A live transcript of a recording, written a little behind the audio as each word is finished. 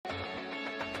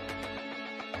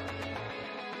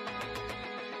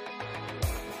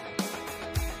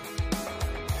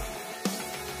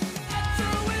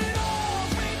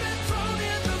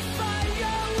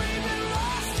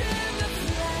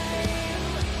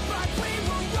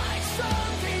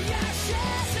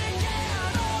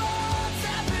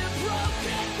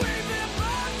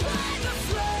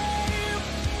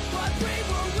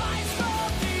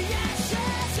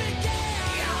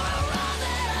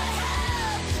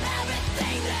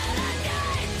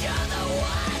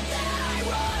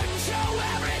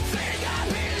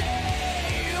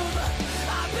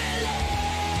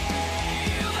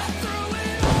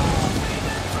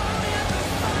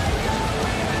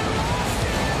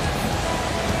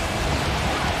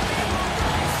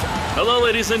Hello,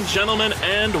 ladies and gentlemen,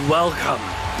 and welcome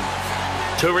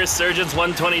to Resurgence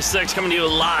 126, coming to you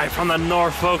live from the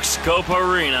Norfolk Scope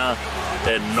Arena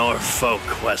in Norfolk,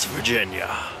 West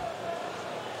Virginia.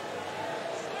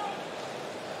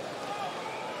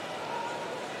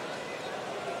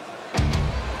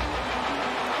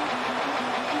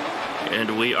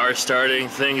 And we are starting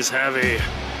things heavy.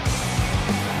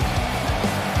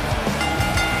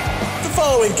 The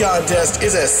following contest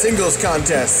is a singles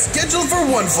contest scheduled for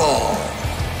one fall.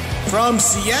 From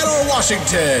Seattle,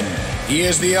 Washington, he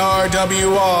is the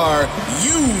RWR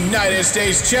United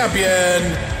States Champion,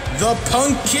 the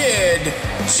Punk Kid,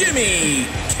 Jimmy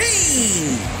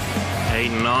Kane. A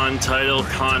non-title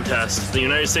contest. The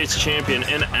United States Champion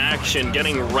in action,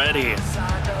 getting ready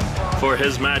for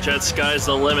his match at Sky's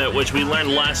the Limit, which we learned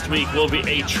last week will be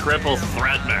a triple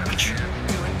threat match,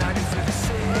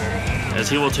 as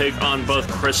he will take on both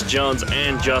Chris Jones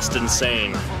and Justin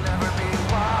Sane.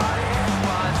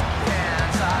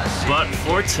 But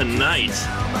for tonight,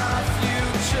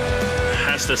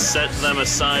 has to set them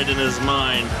aside in his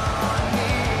mind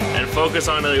and focus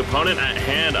on the opponent at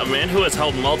hand, a man who has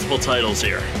held multiple titles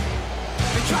here,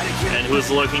 and who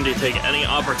is looking to take any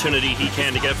opportunity he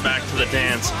can to get back to the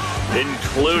dance,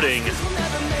 including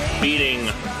beating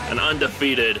an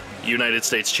undefeated United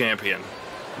States champion.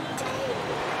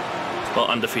 Well,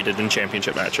 undefeated in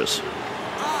championship matches.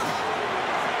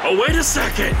 Oh, wait a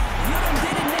second!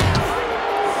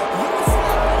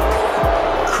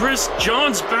 Chris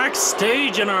Jones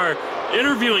backstage in our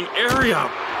interviewing area,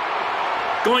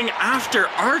 going after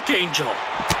Archangel.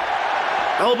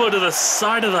 Elbow to the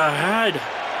side of the head.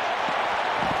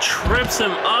 Trips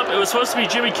him up. It was supposed to be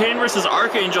Jimmy Kane versus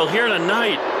Archangel here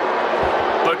tonight,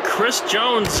 but Chris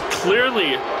Jones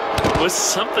clearly with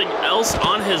something else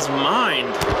on his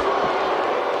mind.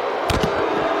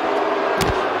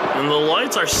 And the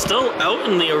lights are still out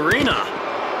in the arena,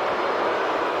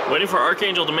 waiting for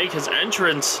Archangel to make his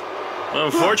entrance. But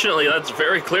unfortunately, that's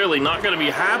very clearly not going to be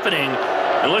happening.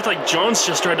 It looked like Jones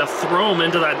just tried to throw him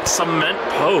into that cement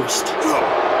post.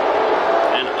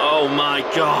 And oh my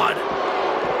God,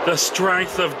 the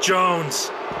strength of Jones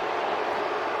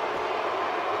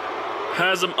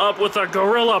has him up with a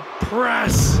gorilla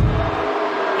press.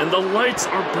 And the lights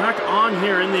are back on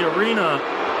here in the arena.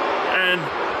 And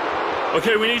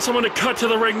okay, we need someone to cut to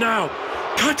the ring now.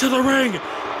 Cut to the ring.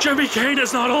 Jimmy Kane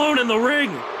is not alone in the ring.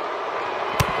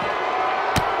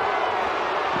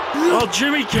 While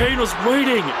Jimmy Kane was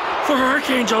waiting for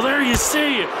Archangel, there you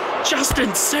see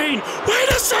Justin Sane. Wait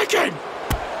a second.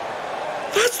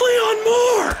 That's Leon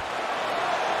Moore,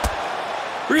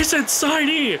 recent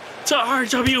signee to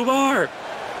RWR.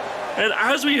 And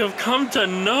as we have come to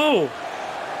know,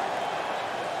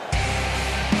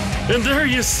 and there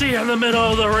you see in the middle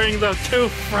of the ring the two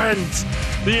friends,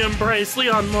 the embrace.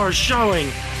 Leon Moore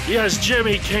showing he has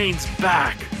Jimmy Kane's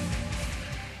back.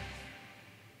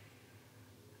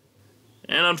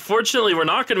 And unfortunately, we're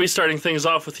not going to be starting things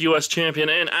off with US Champion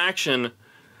in action.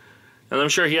 And I'm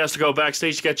sure he has to go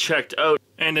backstage to get checked out.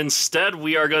 And instead,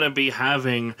 we are going to be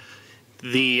having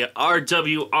the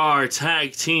RWR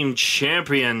Tag Team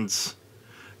Champions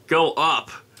go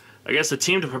up against a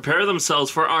team to prepare themselves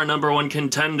for our #1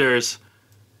 contenders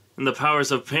in the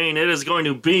Powers of Pain. It is going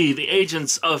to be the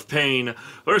Agents of Pain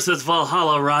versus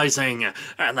Valhalla Rising.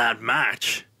 And that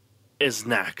match is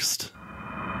next.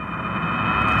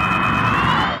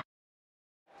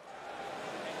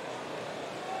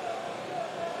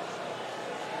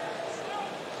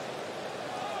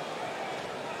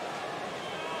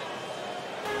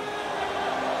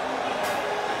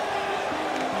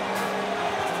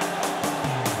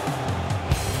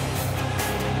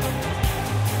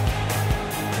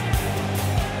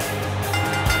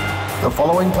 The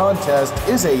following contest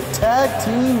is a tag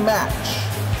team match.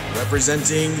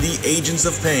 Representing the Agents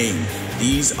of Pain,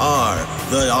 these are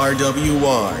the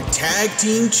RWR Tag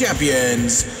Team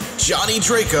Champions, Johnny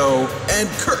Draco and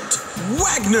Kurt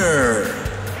Wagner.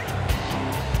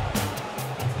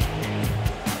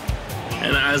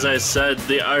 And as I said,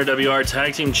 the RWR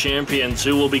Tag Team Champions,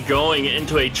 who will be going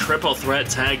into a triple threat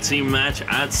tag team match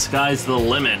at Sky's the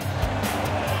Limit.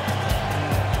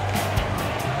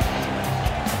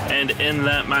 And in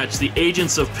that match, the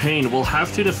Agents of Pain will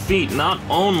have to defeat not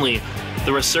only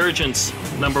the Resurgence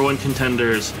 #1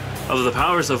 contenders of the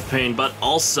Powers of Pain, but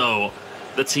also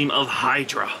the team of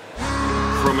Hydra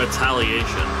from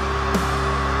Retaliation.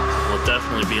 Will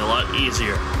definitely be a lot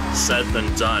easier said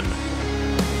than done.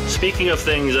 Speaking of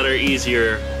things that are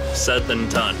easier said than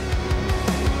done,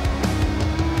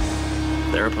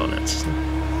 their opponents.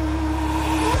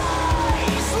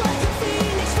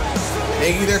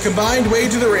 Making their combined way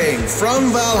to the ring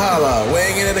from Valhalla,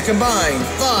 weighing in at a combined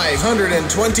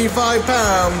 525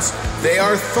 pounds, they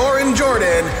are Thorin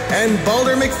Jordan and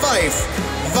Balder McFife,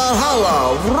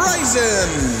 Valhalla Rising!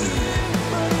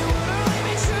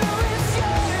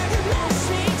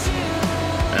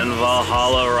 And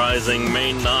Valhalla Rising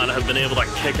may not have been able to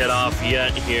kick it off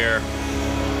yet here.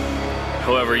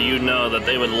 However, you know that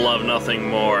they would love nothing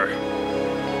more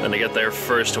than to get their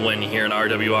first win here in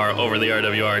RWR over the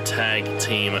RWR Tag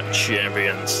Team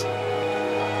Champions.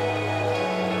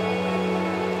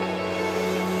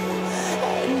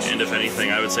 And if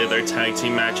anything, I would say their tag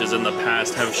team matches in the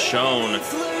past have shown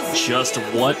just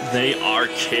what they are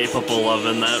capable of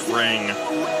in that ring.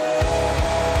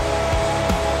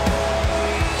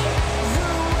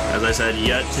 As I said,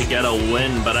 yet to get a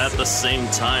win, but at the same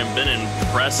time, been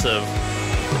impressive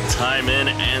time in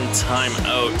and time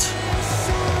out.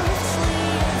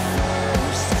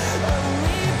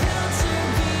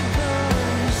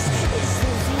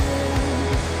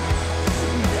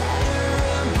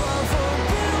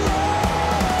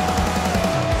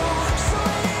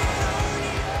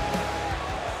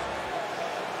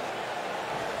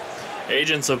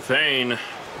 Agents of Pain,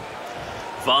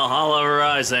 Valhalla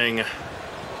Rising.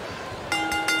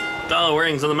 Bell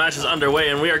rings and the match is underway,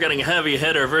 and we are getting heavy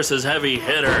hitter versus heavy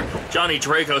hitter. Johnny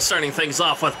Draco starting things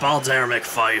off with Balder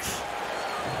McFife.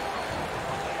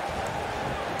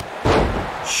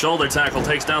 Shoulder tackle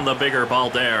takes down the bigger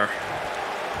Balder.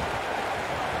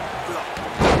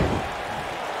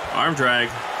 Arm drag.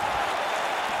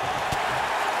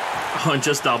 Oh, and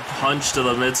just a punch to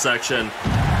the midsection.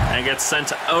 And gets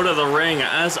sent out of the ring,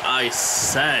 as I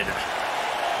said.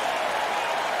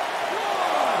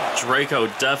 Draco,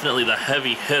 definitely the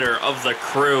heavy hitter of the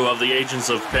crew of the Agents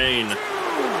of Pain.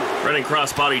 Running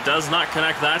crossbody does not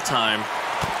connect that time.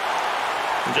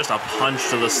 And just a punch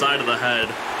to the side of the head.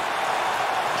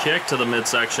 Kick to the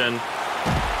midsection.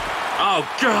 Oh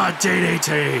God,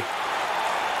 DDT!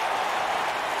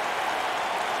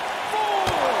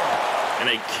 And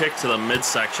a kick to the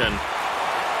midsection.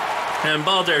 And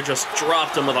Balder just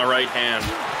dropped him with a right hand.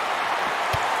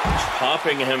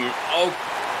 Chopping him. Oh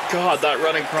God, that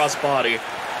running crossbody.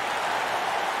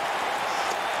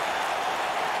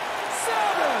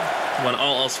 When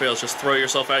all else fails, just throw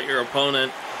yourself at your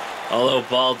opponent. Although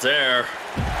Balder,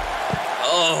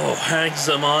 hangs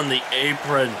him on the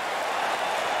apron.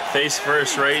 Face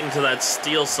first right into that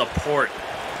steel support.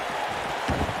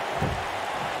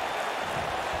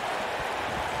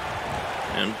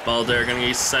 And Balder gonna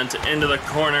be sent into the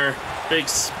corner. Big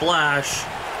splash.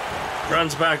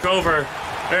 Runs back over.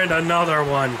 And another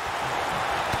one.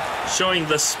 Showing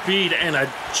the speed and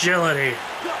agility.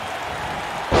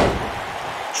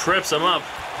 Trips him up.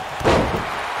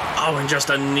 Oh, and just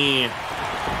a knee.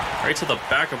 Right to the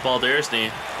back of Balder's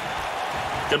knee.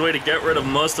 Good way to get rid of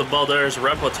most of Balder's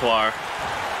repertoire.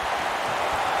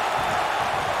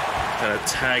 Gonna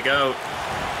tag out.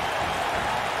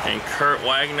 And Kurt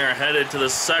Wagner headed to the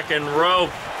second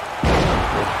rope.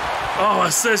 Oh,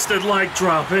 assisted leg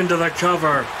drop into the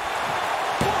cover.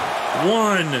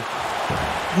 One.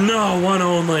 No, one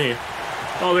only.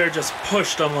 Balder just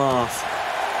pushed him off.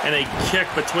 And a kick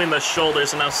between the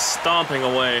shoulders and now stomping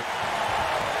away.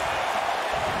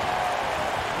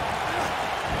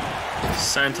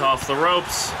 Sent off the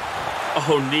ropes.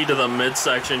 Oh, knee to the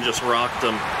midsection just rocked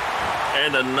him.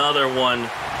 And another one.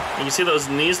 You can see those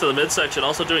knees to the midsection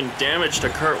also doing damage to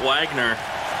Kurt Wagner.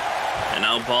 And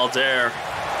now Balder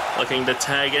looking to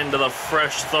tag into the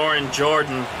fresh Thorin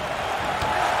Jordan.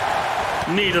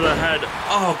 Knee to the head.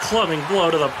 Oh, clubbing blow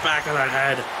to the back of the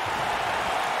head.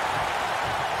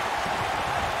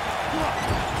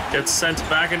 Gets sent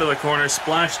back into the corner.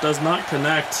 Splash does not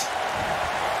connect.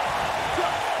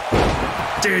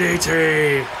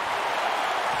 DDT.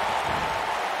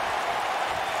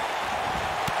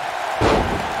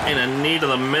 And a knee to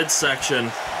the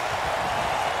midsection.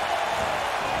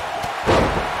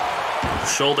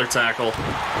 Shoulder tackle.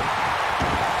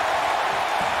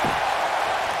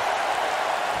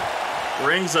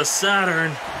 Rings of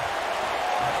Saturn.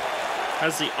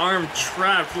 Has the arm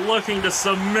trapped, looking to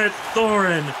submit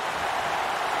Thorin.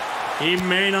 He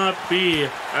may not be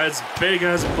as big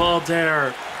as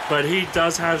Balder, but he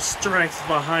does have strength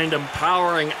behind him,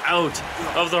 powering out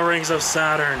of the Rings of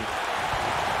Saturn.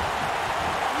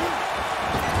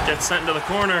 Gets sent into the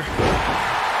corner.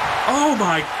 Oh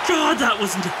my God, that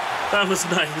was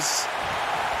nice.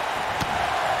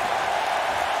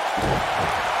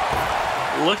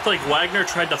 Looked like Wagner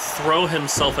tried to throw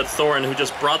himself at Thorin, who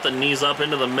just brought the knees up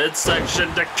into the midsection.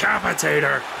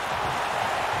 Decapitator.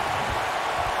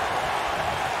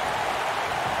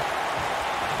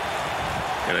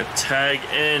 Gonna tag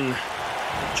in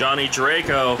Johnny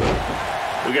Draco,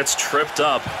 who gets tripped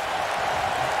up.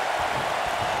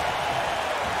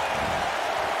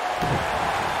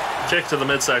 Kick to the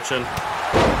midsection.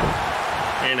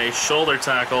 And a shoulder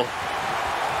tackle.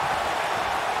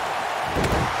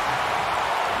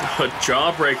 A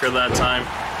jawbreaker that time.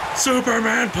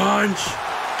 Superman punch!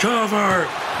 Cover!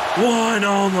 One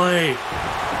only!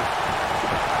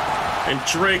 And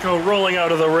Draco rolling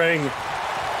out of the ring.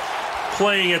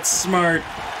 Playing it smart.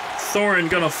 Thorin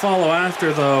gonna follow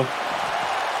after, though.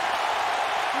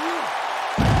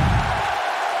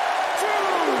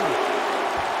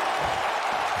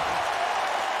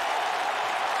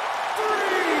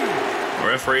 The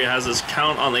referee has his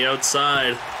count on the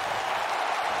outside.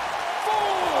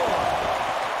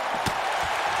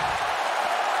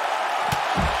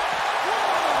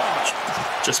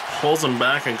 Just pulls him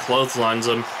back and clotheslines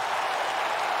him.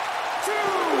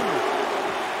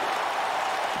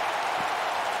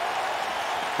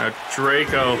 Now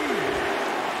Draco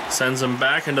sends him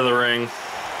back into the ring.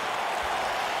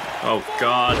 Oh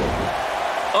God.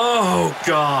 Oh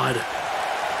God.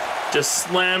 Just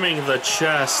slamming the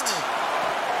chest.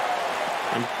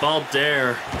 And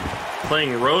Baldair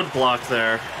playing roadblock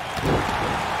there.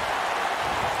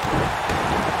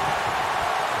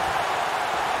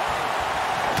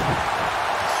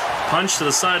 Punch to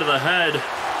the side of the head.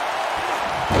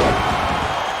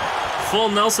 Full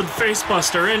Nelson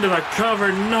facebuster into the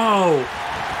cover. No!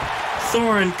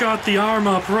 Thorin got the arm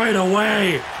up right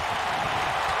away.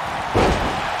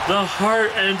 The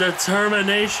heart and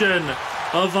determination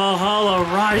of Valhalla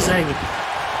Rising.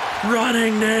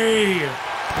 Running knee.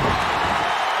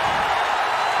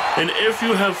 And if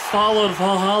you have followed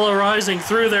Valhalla Rising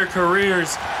through their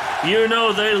careers, you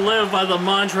know they live by the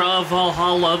mantra of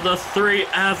Valhalla, the 3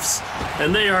 Fs,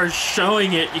 and they are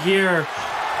showing it here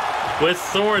with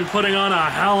Thorin putting on a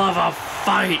hell of a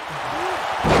fight.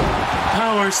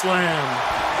 Power slam.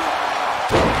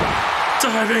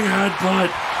 Diving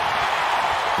headbutt.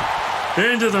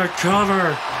 Into the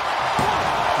cover.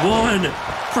 One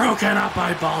broken up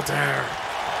by Baldair.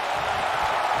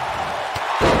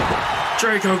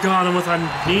 Draco got him with a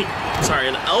knee,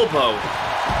 an elbow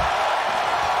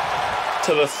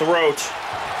to the throat.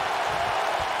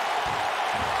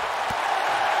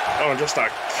 Oh, just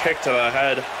a kick to the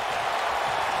head.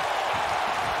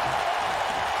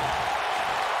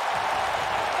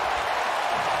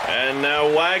 And now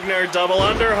Wagner double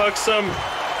underhooks him.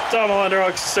 Double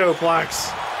underhook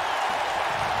suplex.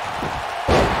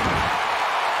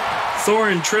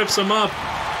 Thorin trips him up.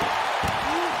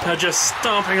 Now just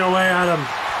stomping away at him.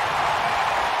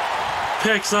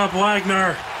 Picks up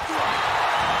Wagner.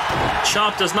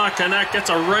 Chop does not connect. Gets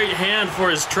a right hand for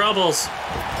his troubles.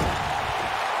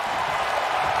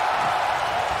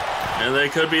 And they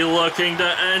could be looking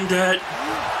to end it.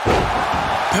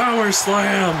 Power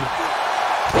slam.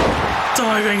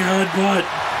 Diving headbutt.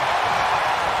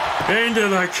 Into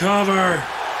the cover.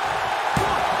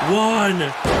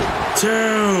 1,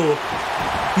 2.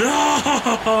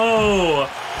 No!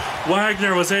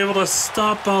 Wagner was able to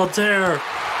stop Baldair,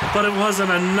 but it wasn't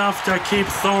enough to keep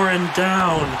Thorin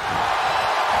down.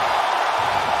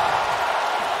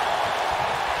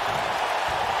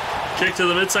 Kick to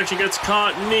the midsection, gets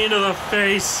caught, knee to the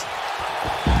face.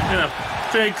 And a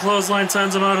big clothesline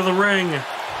sends him out of the ring.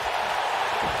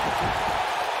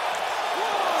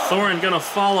 Thorin gonna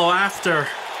follow after.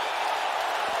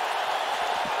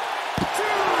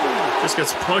 Just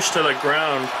gets pushed to the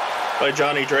ground by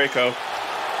Johnny Draco.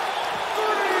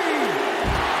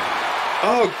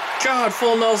 Oh God,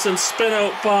 full Nelson spin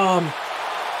out bomb.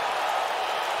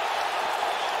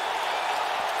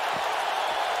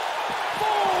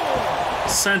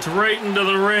 Sent right into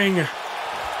the ring.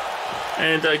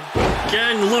 And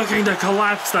again looking to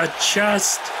collapse the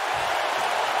chest.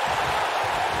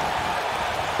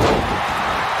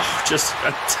 Just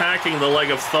attacking the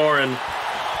leg of Thorin.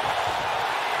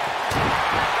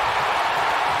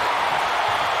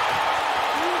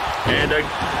 And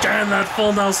again that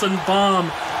full Nelson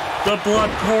bomb. The blood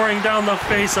pouring down the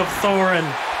face of Thorin.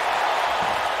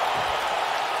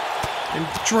 And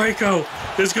Draco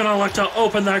is gonna look to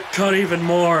open that cut even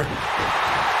more.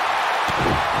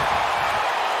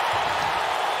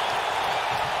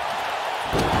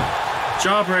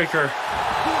 Jawbreaker.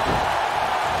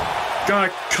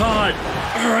 Got caught.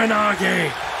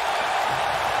 Uranage.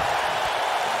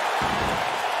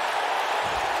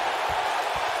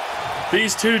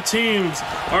 These two teams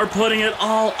are putting it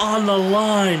all on the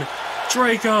line.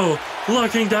 Draco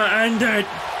looking to end it.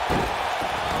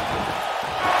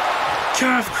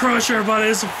 Calf crusher, but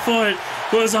his foot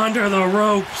was under the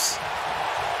ropes.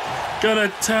 Gonna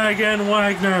tag in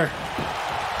Wagner,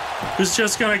 who's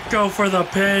just gonna go for the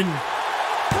pin.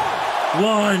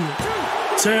 1,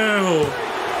 2,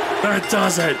 that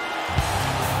does it.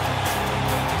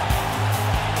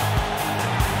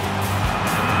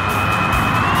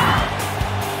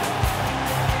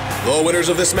 The winners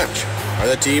of this match are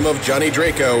the team of Johnny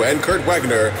Draco and Kurt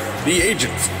Wagner, the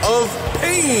Agents of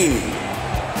Pain.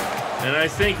 And I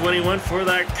think when he went for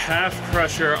that calf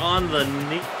crusher on the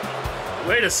knee...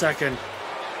 Wait a second.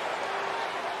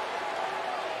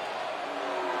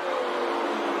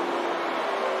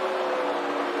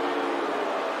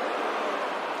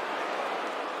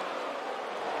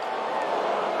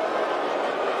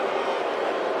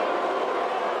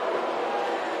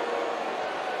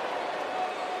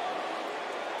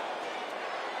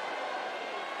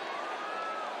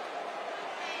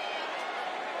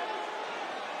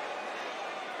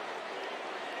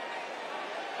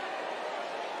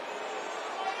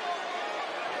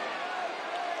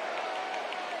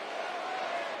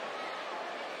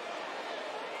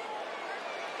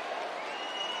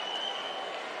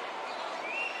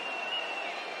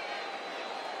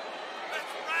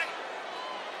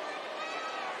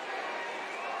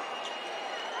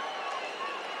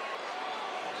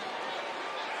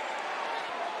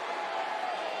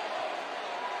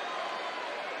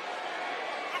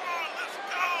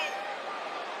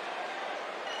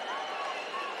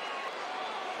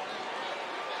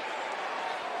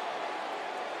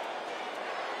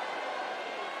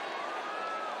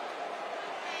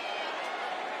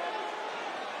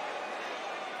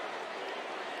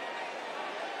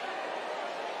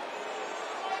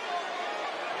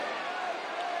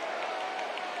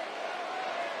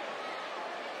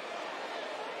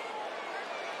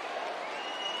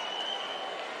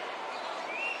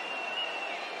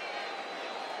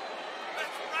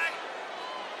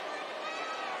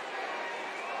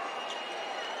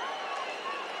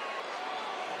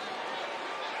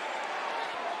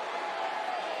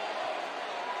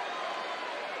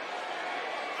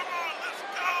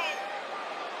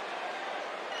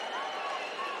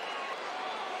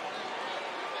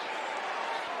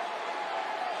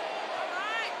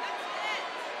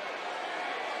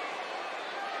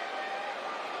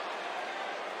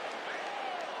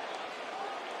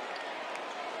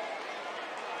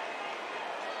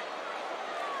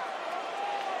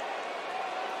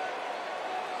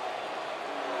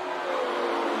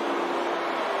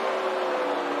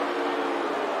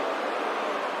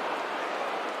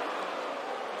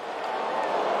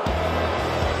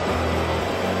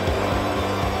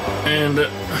 And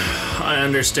I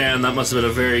understand that must have been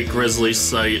a very grisly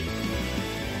sight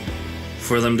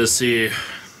for them to see.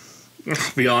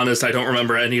 To be honest, I don't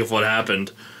remember any of what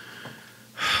happened.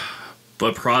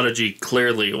 But Prodigy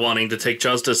clearly wanting to take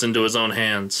justice into his own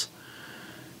hands.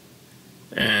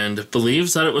 And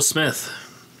believes that it was Smith.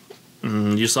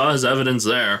 You saw his evidence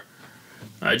there.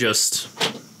 I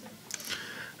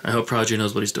hope Prodigy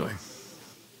knows what he's doing.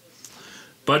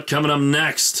 But coming up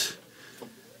next,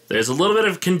 there's a little bit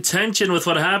of contention with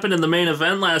what happened in the main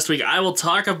event last week. I will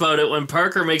talk about it when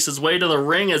Parker makes his way to the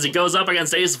ring as he goes up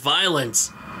against Ace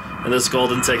Violence in this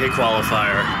Golden Ticket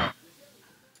qualifier.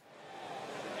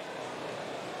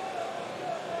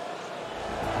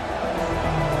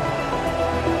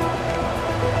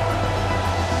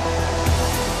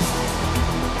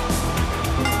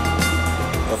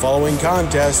 The following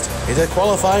contest is a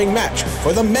qualifying match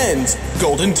for the men's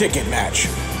Golden Ticket match.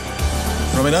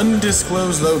 From an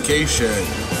undisclosed location,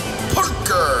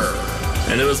 Parker!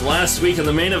 And it was last week in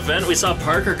the main event we saw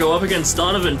Parker go up against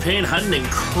Donovan Payne. Had an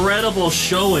incredible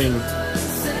showing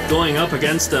going up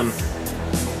against him.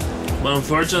 But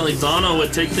unfortunately, Dono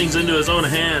would take things into his own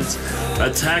hands,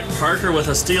 attack Parker with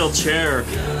a steel chair,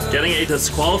 getting a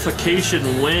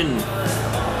disqualification win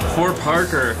for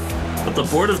Parker. But the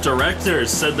board of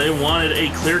directors said they wanted a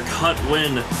clear-cut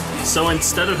win. So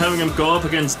instead of having him go up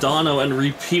against Dono and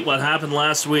repeat what happened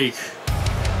last week,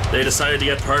 they decided to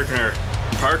get Parker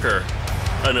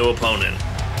a new opponent.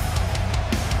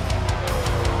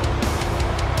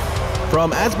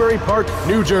 From Asbury Park,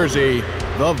 New Jersey,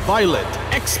 the Violent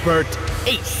Expert,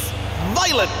 Ace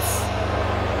Violence.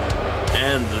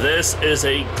 And this is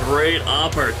a great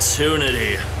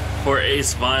opportunity for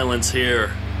Ace Violence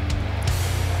here.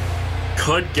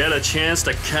 Could get a chance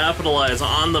to capitalize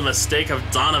on the mistake of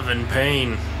Donovan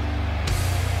Payne.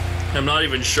 I'm not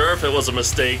even sure if it was a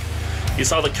mistake. You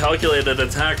saw the calculated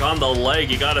attack on the leg.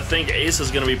 You gotta think Ace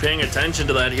is gonna be paying attention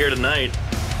to that here tonight.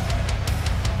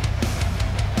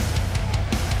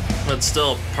 But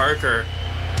still, Parker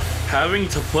having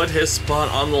to put his spot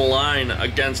on the line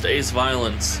against Ace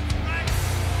Violence.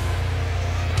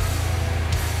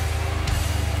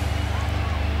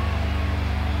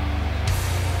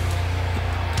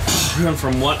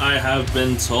 from what I have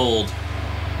been told,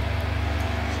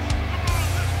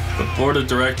 the board of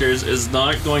directors is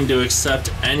not going to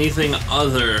accept anything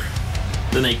other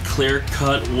than a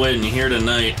clear-cut win here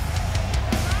tonight.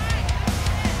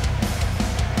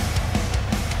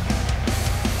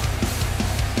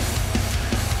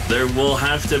 There will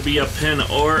have to be a pin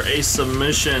or a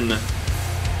submission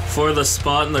for the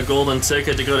spot in the golden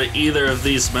ticket to go to either of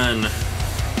these men.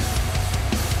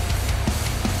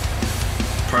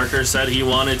 Parker said he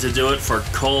wanted to do it for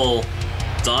Cole.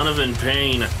 Donovan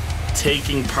Payne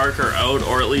taking Parker out,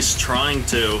 or at least trying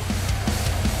to.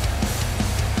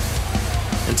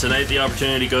 And tonight the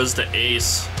opportunity goes to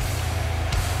Ace.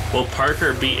 Will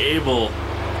Parker be able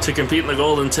to compete in the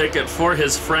golden ticket for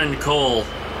his friend Cole?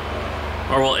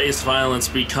 Or will Ace Violence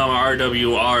become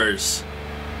RWR's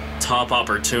top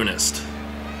opportunist?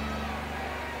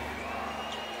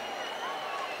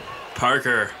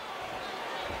 Parker,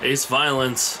 Ace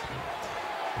Violence,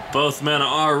 both men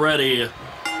are ready.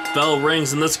 Bell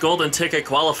rings and this golden ticket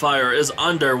qualifier is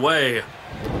underway.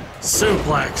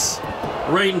 Suplex,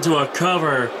 right into a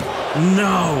cover.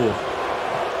 No!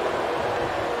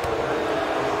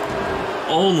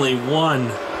 Only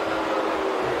one.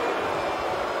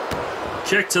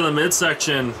 Kick to the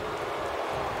midsection.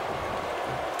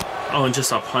 Oh, and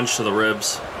just a punch to the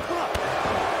ribs.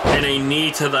 And a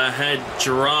knee to the head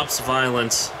drops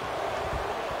Violence.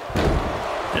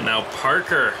 And now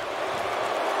Parker,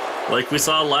 like we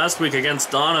saw last week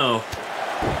against Dono,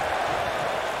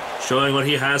 showing what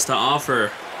he has to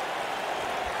offer.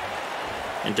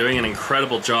 And doing an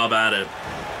incredible job at it.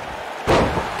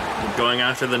 Going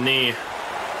after the knee.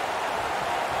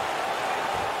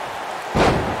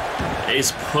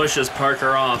 Ace pushes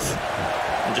Parker off,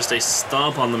 and just a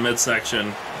stomp on the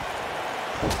midsection.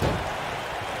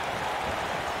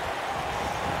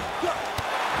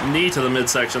 Knee to the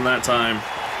midsection that time.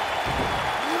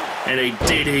 And a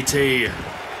DDT.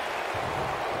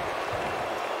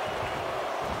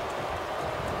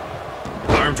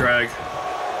 Arm drag.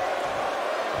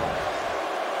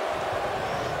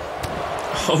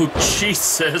 Oh,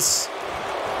 Jesus.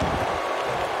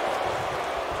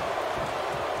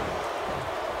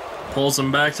 Pulls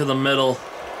him back to the middle.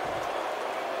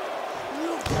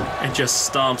 And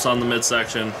just stomps on the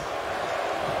midsection.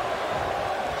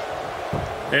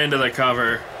 Into the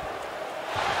cover.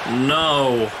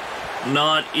 No.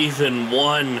 Not even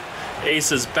one.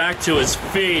 Ace is back to his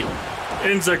feet.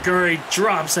 Enziguri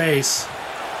drops Ace.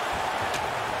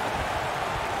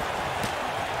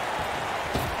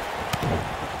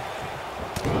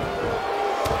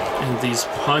 And these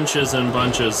punches and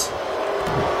bunches.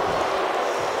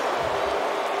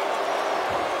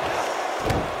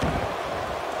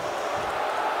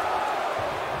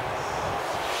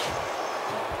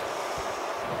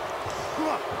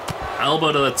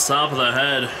 Elbow to the top of the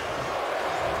head.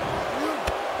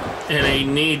 And a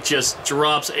knee just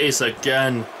drops Ace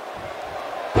again.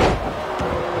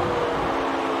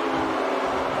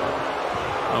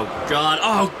 Oh God,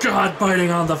 oh God,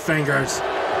 biting on the fingers.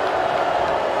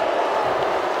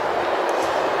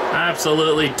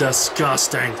 Absolutely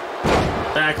disgusting.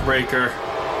 Backbreaker.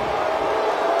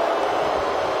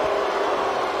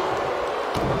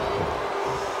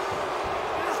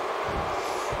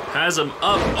 Has him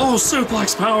up. Oh,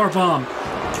 suplex powerbomb.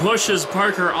 Pushes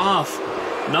Parker off.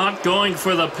 Not going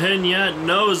for the pin yet.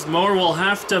 Knows more will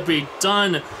have to be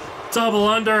done. Double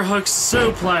underhook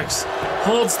suplex.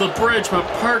 Holds the bridge, but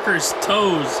Parker's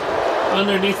toes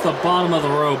underneath the bottom of the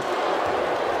rope.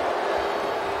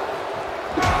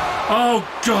 Oh,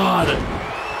 God.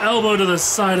 Elbow to the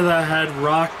side of the head.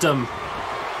 Rocked him.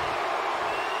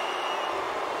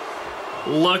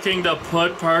 Looking to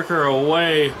put Parker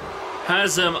away.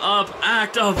 Has him up,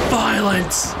 act of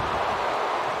violence.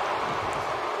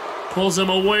 Pulls him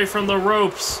away from the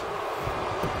ropes.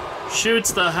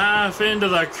 Shoots the half into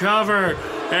the cover.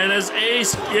 And has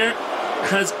Ace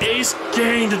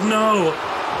gained? No.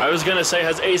 I was gonna say,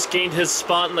 has Ace gained his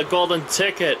spot in the golden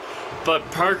ticket, but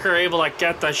Parker able to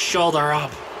get the shoulder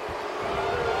up.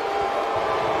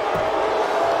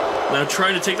 Now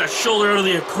trying to take that shoulder out of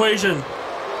the equation.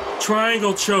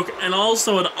 Triangle choke, and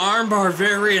also an armbar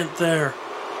variant there.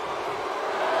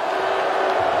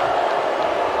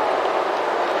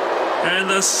 And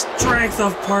the strength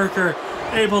of Parker,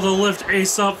 able to lift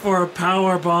Ace up for a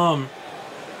power bomb.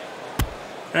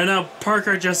 And now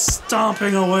Parker just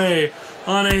stomping away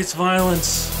on Ace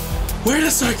Violence. Wait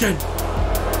a second!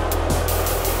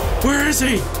 Where is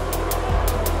he?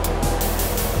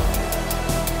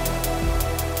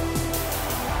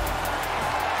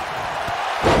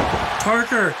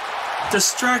 Parker,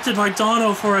 distracted by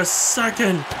Dono for a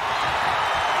second.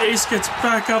 Ace gets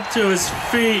back up to his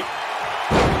feet.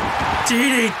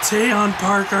 DDT on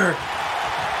Parker.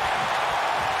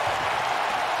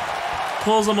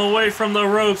 Pulls him away from the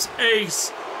ropes.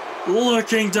 Ace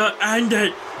looking to end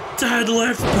it.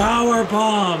 Deadlift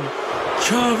powerbomb.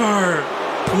 Cover.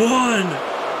 1,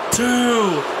 2.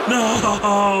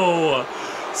 No.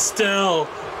 Still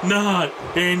not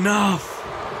enough.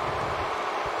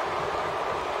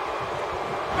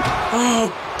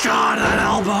 Oh God, an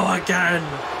elbow again.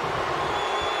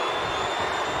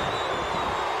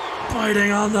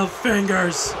 Biting on the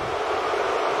fingers.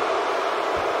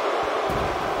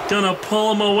 Gonna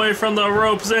pull him away from the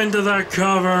ropes into the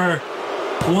cover.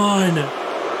 1,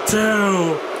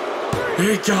 2.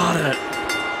 He got it.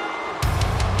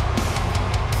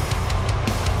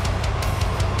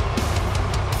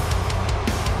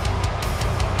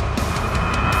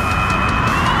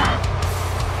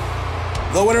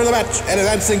 The winner of the match and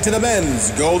advancing to the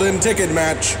men's golden ticket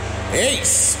match,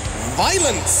 Ace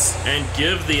Violence. And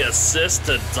give the assist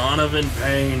to Donovan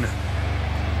Payne.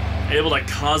 Able to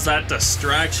cause that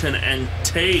distraction and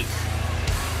take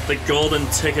the golden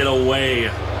ticket away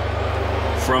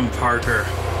from Parker.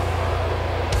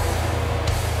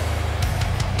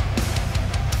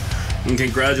 And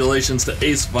congratulations to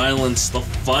Ace Violence, the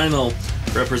final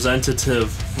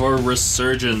representative for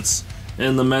Resurgence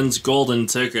in the men's golden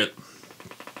ticket.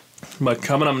 But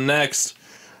coming up next,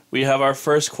 we have our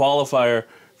first qualifier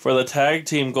for the tag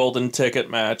team golden ticket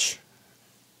match,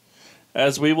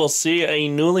 as we will see a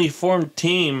newly formed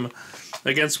team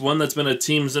against one that's been a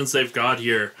team since they've got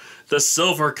here. The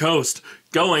Silver Coast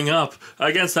going up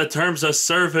against the Terms of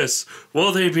Service.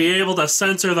 Will they be able to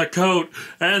censor the coat?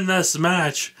 And this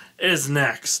match is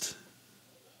next.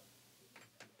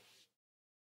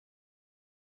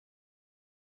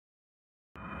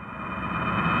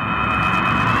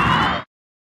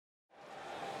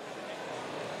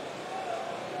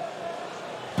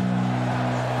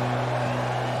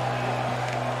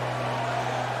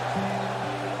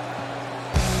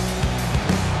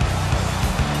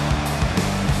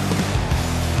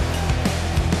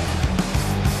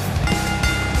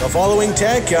 The following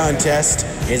tag contest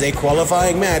is a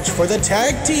qualifying match for the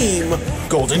tag team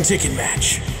golden ticket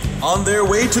match. On their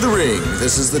way to the ring,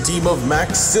 this is the team of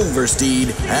Max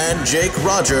Silverstein and Jake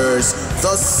Rogers,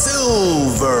 the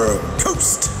Silver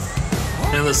Coast.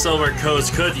 And the Silver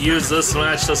Coast could use this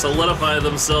match to solidify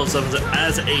themselves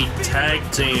as a tag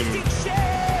team,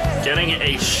 getting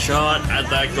a shot at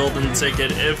that golden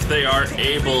ticket if they are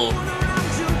able,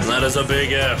 and that is a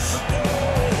big if,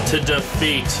 to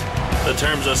defeat the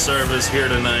Terms of Service here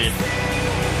tonight.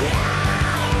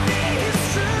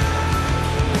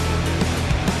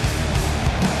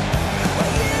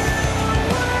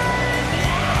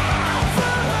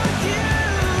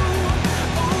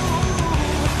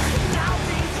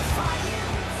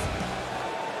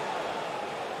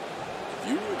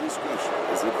 Viewer discretion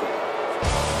is advised.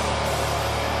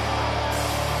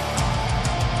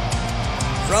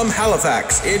 From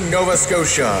Halifax in Nova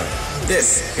Scotia,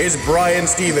 this is Brian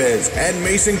Stevens and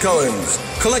Mason Cullens,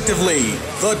 collectively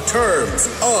the Terms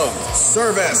of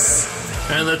Service.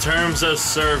 And the Terms of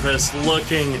Service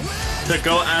looking to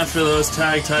go after those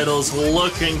tag titles,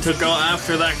 looking to go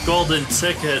after that golden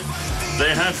ticket.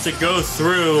 They have to go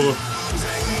through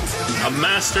a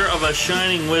master of a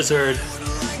shining wizard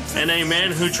and a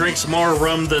man who drinks more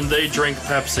rum than they drink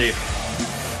Pepsi.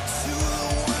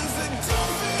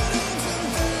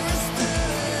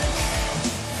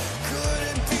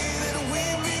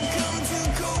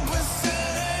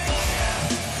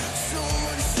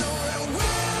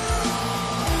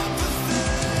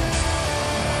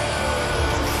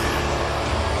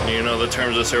 You know the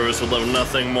Terms of Service would love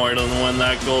nothing more than win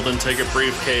that golden ticket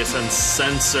briefcase and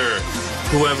censor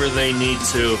whoever they need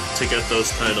to get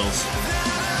those titles.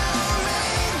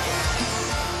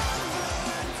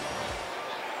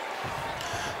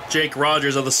 Jake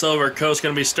Rogers of the Silver Coast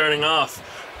going to be starting off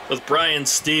with Brian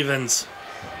Stevens.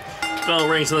 Bell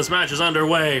rings and this match is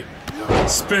underway.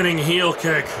 Spinning heel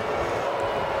kick.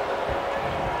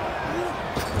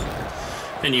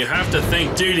 And you have to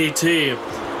think DDT,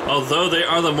 although they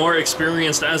are the more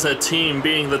experienced as a team,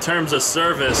 being the Terms of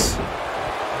Service,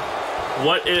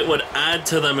 what it would add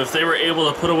to them if they were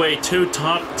able to put away two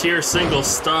top-tier single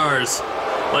stars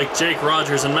like Jake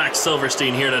Rogers and Max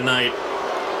Silverstein here tonight.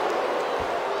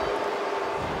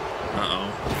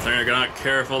 If they're not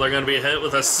careful, they're going to be hit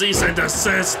with a cease and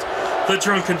desist. The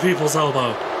drunken people's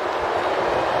elbow.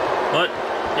 What?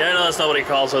 Yeah, no, that's not what he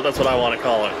calls it. That's what I want to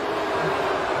call it.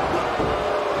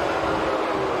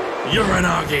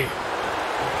 Uranagi.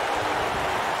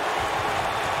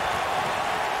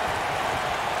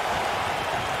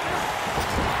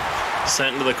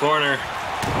 Sent into the corner.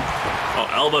 Oh,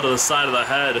 elbow to the side of the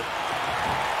head.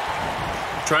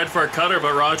 Tried for a cutter,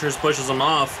 but Rogers pushes him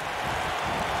off.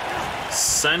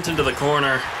 Sent into the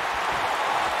corner.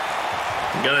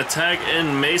 Gonna tag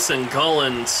in Mason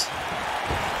Collins.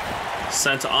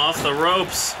 Sent off the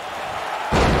ropes.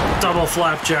 Double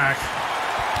flapjack.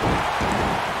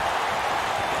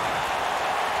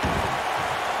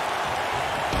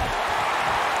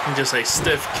 And just a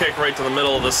stiff kick right to the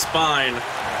middle of the spine.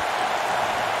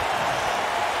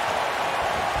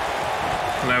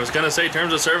 And I was gonna say,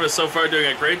 terms of service so far doing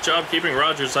a great job keeping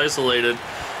Rogers isolated.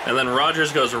 And then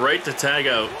Rogers goes right to tag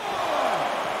out.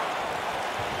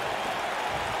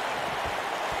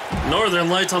 Northern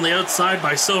Lights on the outside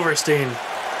by Silverstein.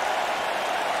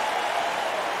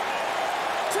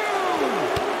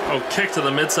 Oh, kick to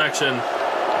the midsection.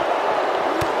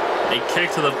 A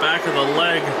kick to the back of the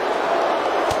leg.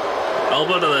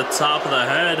 Elbow to the top of the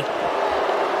head.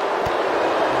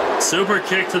 Super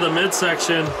kick to the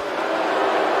midsection.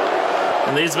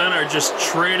 And these men are just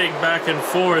trading back and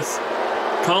forth.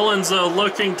 Collins, though,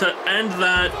 looking to end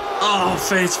that. Oh,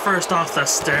 face first off the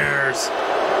stairs.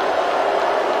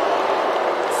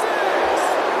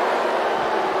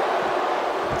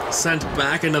 Sent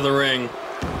back into the ring.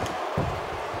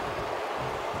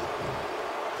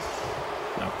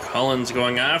 Now Collins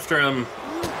going after him.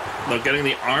 Though getting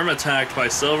the arm attacked by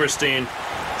Silverstein.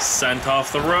 Sent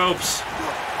off the ropes.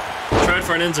 Tried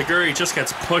for an enziguri, just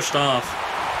gets pushed off.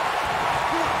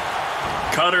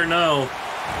 Cutter, no.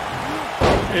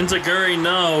 Enziguri,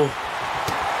 no.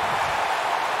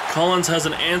 Collins has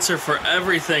an answer for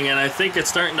everything, and I think it's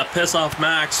starting to piss off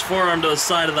Max. Forearm to the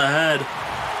side of the head.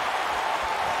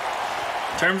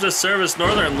 Terms of service,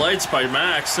 Northern Lights by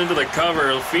Max into the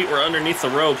cover. The feet were underneath the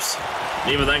ropes.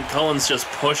 And even then, Collins just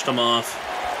pushed him off.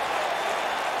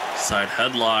 Side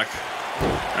headlock.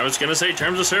 I was going to say,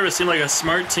 terms of service seemed like a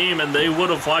smart team, and they would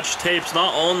have watched tapes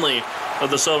not only of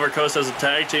the Silver Coast as a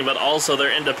tag team, but also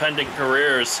their independent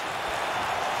careers.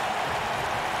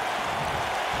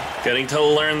 Getting to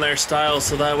learn their style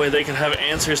so that way they can have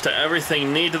answers to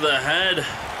everything. Knee to the head.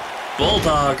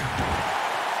 Bulldog.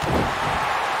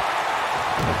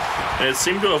 And it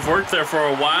seemed to have worked there for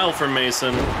a while for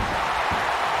Mason.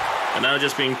 And now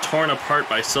just being torn apart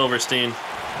by Silverstein,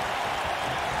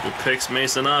 who picks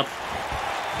Mason up.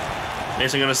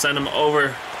 Mason gonna send him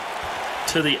over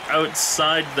to the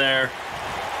outside there.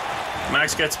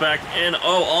 Max gets back in.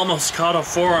 Oh, almost caught a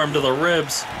forearm to the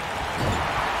ribs.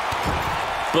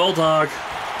 Bulldog.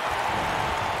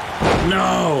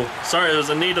 No! Sorry, it was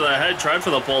a knee to the head. Tried for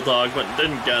the Bulldog, but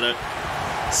didn't get it.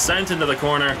 Sent into the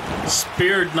corner.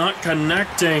 Speared, not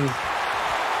connecting.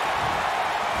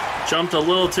 Jumped a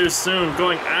little too soon,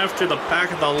 going after the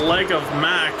back of the leg of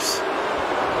Max.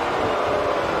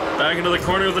 Back into the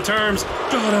corner of the terms.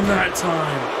 Got him that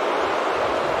time.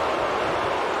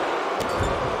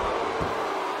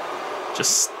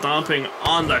 Just stomping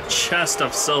on the chest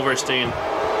of Silverstein.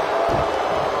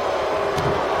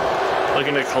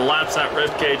 Looking to collapse that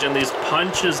ribcage, and these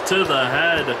punches to the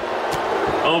head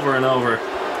over and over.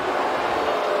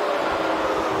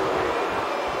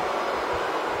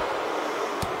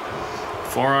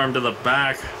 Forearm to the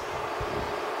back.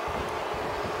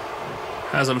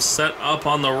 Has him set up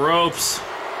on the ropes.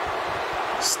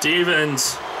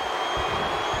 Stevens.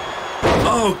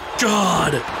 Oh,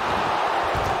 God!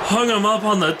 Hung him up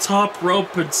on the top rope,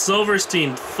 but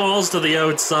Silverstein falls to the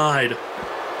outside.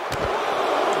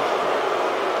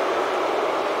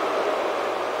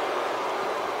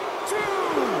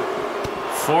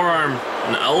 Forearm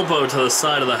and elbow to the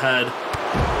side of the head.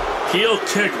 Heel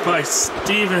kick by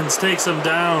Stevens takes him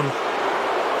down.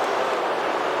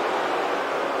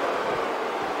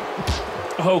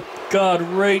 Oh, God,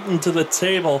 right into the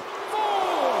table.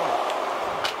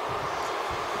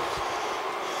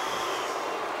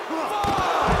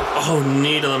 Oh,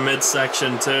 knee to the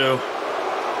midsection, too.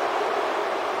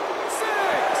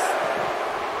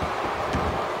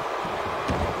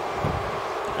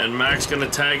 And Max gonna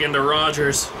tag into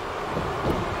Rogers.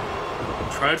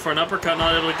 Tried for an uppercut,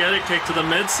 not able to get it. Kick to the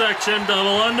midsection,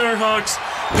 double underhooks.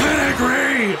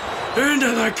 Pedigree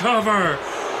into the cover.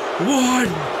 1,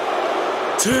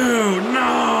 2,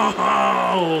 no!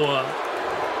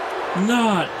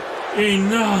 Not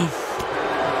enough.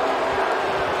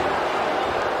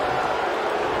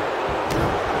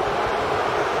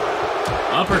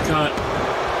 Uppercut.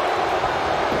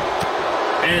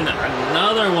 And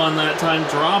another one that time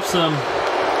drops him.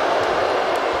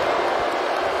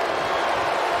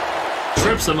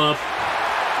 Trips him up.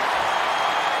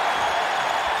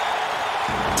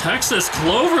 Texas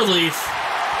Cloverleaf.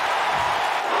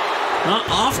 Not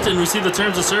often we see the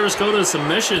terms of service go to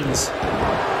submissions.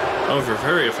 However,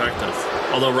 very effective.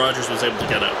 Although Rogers was able to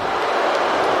get out.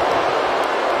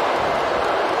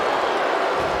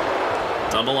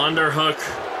 Double underhook.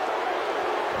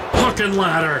 Hook and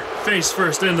ladder. Face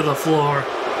first into the floor.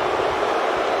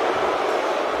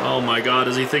 Oh my god,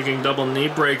 is he thinking double knee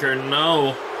breaker?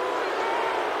 No.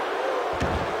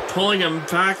 Pulling him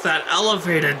back, that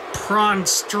elevated prawn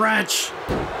stretch.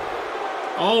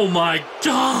 Oh my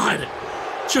god!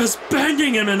 Just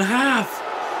bending him in half!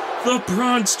 The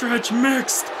prawn stretch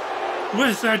mixed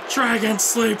with that dragon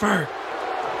sleeper.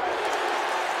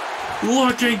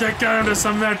 Looking to get him to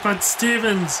submit, but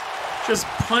Stevens just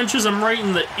punches him right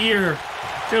in the ear.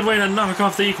 Good way to knock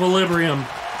off the equilibrium.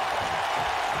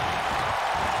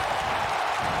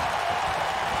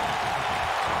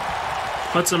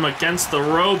 Puts him against the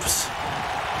ropes.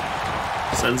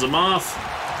 Sends him off.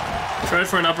 Tried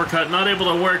for an uppercut, not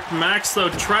able to work. Max, though,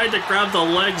 tried to grab the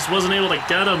legs, wasn't able to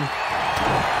get him.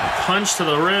 Punch to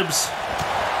the ribs.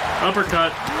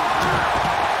 Uppercut.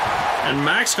 And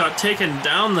Max got taken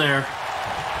down there.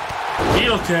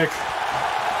 Heel kick.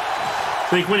 I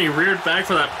think when he reared back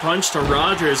for that punch to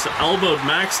Rogers, elbowed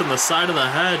Max in the side of the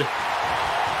head.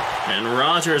 And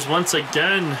Rogers, once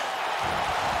again,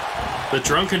 the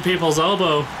drunken people's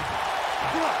elbow.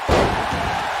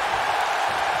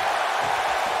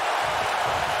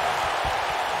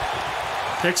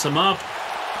 Picks him up.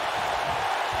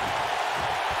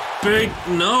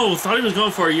 No, thought he was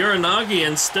going for a Uranagi,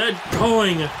 instead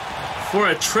going for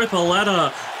a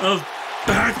tripletta of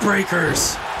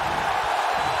backbreakers.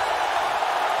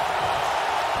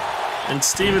 And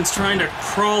Stevens trying to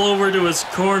crawl over to his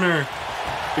corner.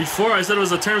 Before I said it was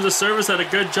the terms of service, had a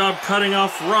good job cutting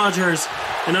off Rogers.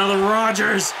 And now the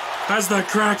Rogers has the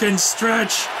Kraken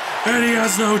stretch, and he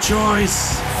has no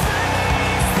choice.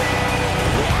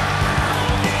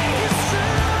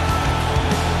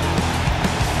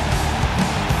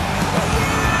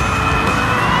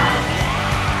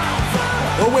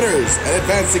 The winners and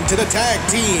advancing to the tag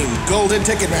team golden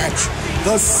ticket match,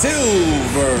 the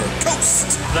Silver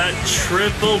Coast. That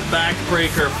triple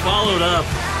backbreaker followed up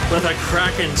with a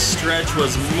Kraken stretch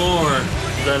was more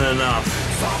than enough.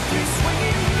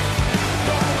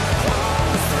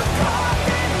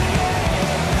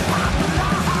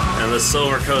 And the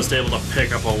Silver Coast able to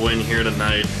pick up a win here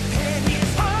tonight.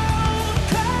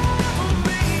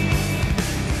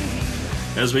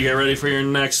 As we get ready for your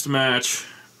next match.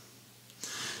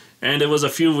 And it was a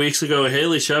few weeks ago,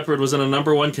 Haley Shepard was in a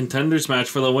 #1 contenders match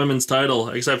for the women's title,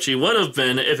 except she would have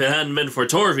been if it hadn't been for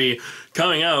Torvi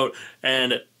coming out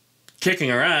and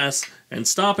kicking her ass and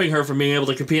stopping her from being able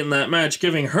to compete in that match,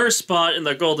 giving her spot in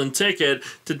the golden ticket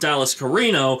to Dallas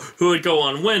Carino, who would go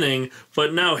on winning.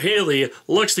 But now Haley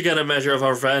looks to get a measure of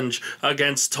revenge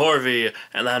against Torvi,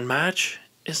 and that match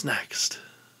is next.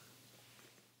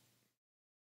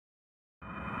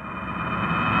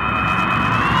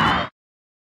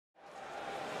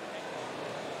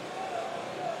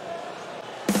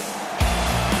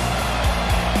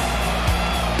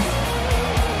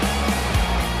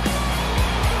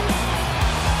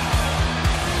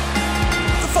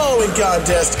 The following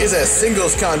contest is a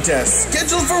singles contest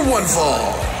scheduled for one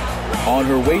fall. On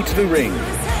her way to the ring,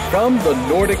 from the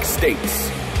Nordic states,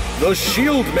 the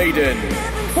Shield Maiden,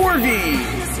 Torvi.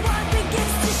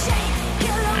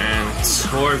 And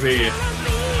Torvi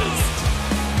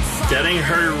getting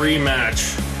her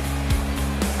rematch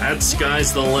at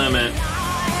Sky's the Limit.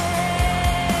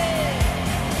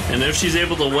 And if she's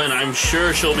able to win, I'm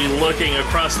sure she'll be looking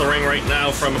across the ring right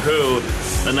now from who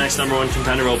the next #1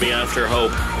 contender will be after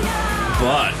Hope.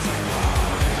 But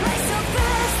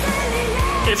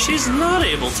if she's not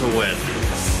able to win,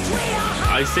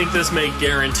 I think this may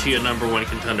guarantee a #1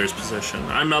 contender's position.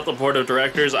 I'm not the board of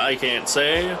directors, I can't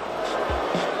say.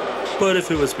 But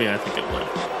if it was me, I think it would.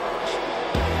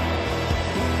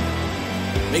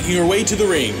 Making her way to the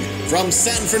ring from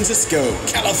San Francisco,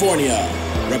 California,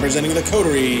 representing the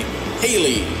coterie,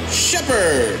 Haley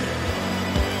Shepard.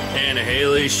 And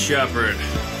Haley Shepard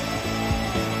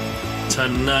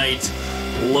tonight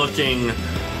looking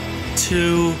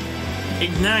to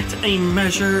enact a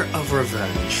measure of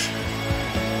revenge.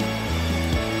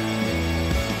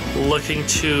 Looking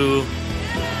to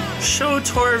show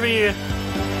Torvi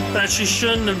that she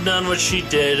shouldn't have done what she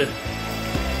did,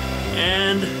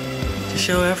 and to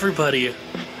show everybody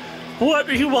what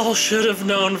you all should have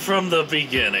known from the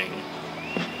beginning.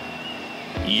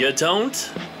 You don't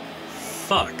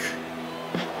fuck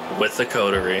with the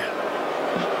coterie.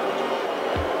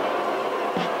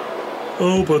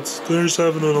 Oh, but they're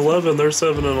 7-11. They're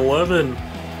 7-11.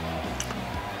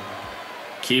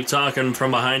 Keep talking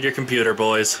from behind your computer,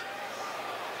 boys.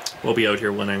 will be out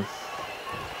here winning.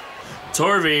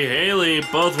 Torvi, Haley,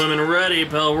 both women ready.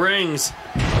 Bell rings.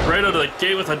 Right out of the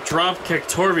gate with a drop kick.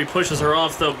 Torvi pushes her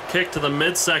off, though. Kick to the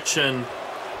midsection.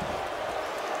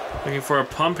 Looking for a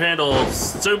pump handle.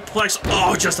 Suplex.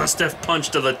 Oh, just a stiff punch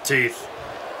to the teeth.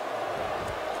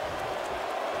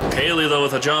 Haley, though,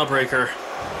 with a jawbreaker.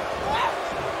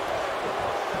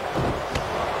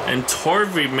 And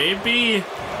Torvi may be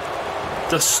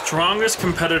the strongest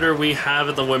competitor we have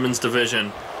in the women's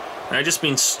division. And I just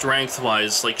mean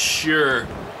strength-wise, like sheer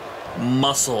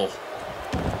muscle.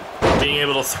 Being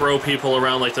able to throw people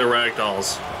around like they're rag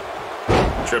dolls.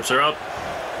 Trips her up.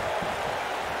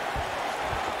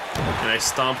 And I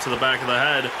stomp to the back of the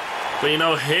head. But you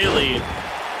know, Haley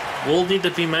will need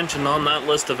to be mentioned on that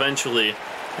list eventually.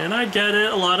 And I get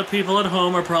it, a lot of people at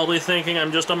home are probably thinking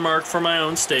I'm just a mark for my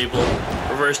own stable.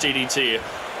 Reverse DDT.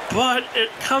 But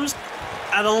it comes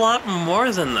at a lot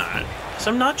more than that. So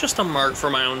I'm not just a mark for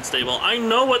my own stable. I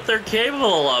know what they're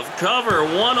capable of. Cover,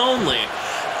 one only.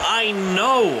 I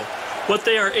know what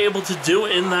they are able to do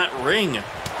in that ring.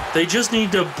 They just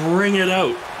need to bring it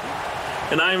out.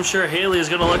 And I'm sure Haley is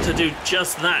going to look to do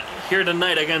just that here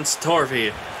tonight against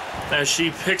Torvi. As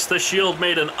she picks the Shield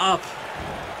Maiden up.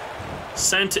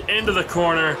 Sent into the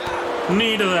corner.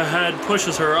 Knee to the head.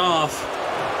 Pushes her off.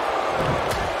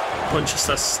 Just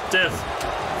a stiff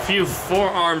few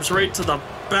forearms right to the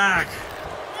back.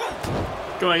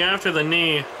 Going after the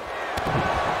knee.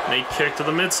 Knee kick to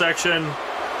the midsection.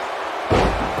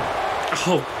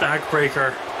 Oh,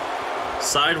 backbreaker.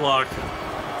 Sidewalk.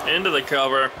 Into the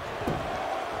cover.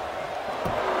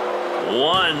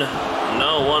 One.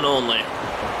 No, one only.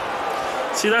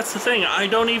 See, that's the thing. I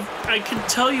can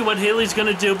tell you what Haley's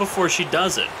gonna do before she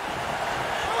does it.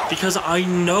 Because I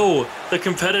know the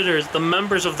competitors, the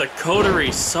members of the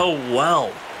coterie so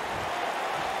well.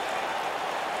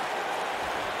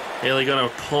 Haley gonna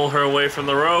pull her away from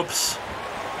the ropes.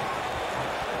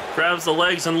 Grabs the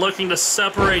legs and looking to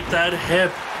separate that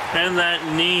hip and that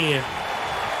knee.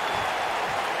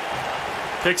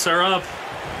 Picks her up.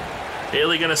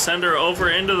 Haley gonna send her over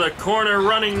into the corner.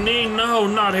 Running knee. No,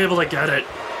 not able to get it.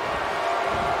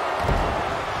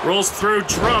 Rolls through.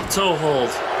 Drop toe hold.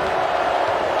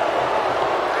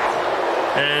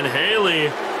 And Haley.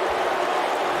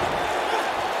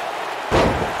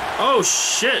 Oh,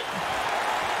 shit.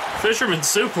 Fisherman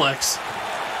suplex.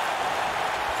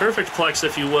 Perfect plex,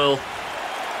 if you will.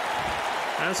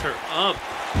 Has her up.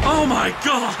 Oh my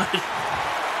god!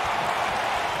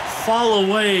 Fall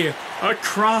away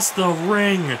across the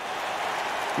ring.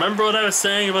 Remember what I was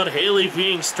saying about Haley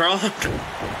being strong?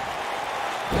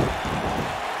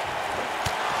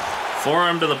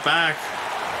 Forearm to the back.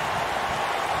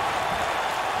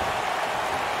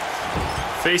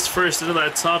 Face first into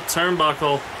that top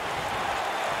turnbuckle.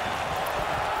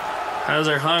 Has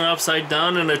her hung upside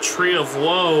down in a tree of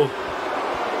woe.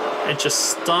 And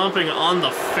just stomping on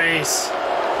the face.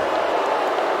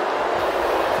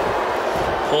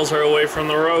 Pulls her away from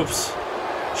the ropes.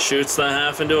 Shoots the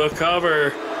half into a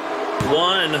cover.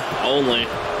 One only.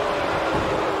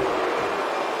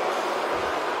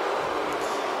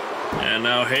 And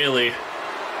now Haley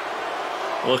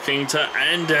looking to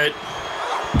end it.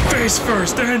 Face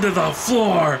first into the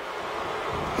floor.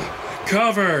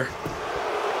 Cover.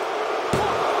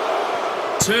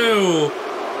 Two.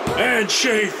 And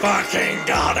she fucking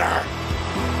got her.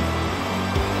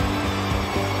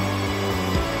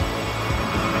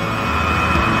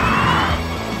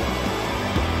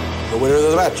 The winner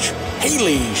of the match,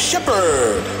 Haley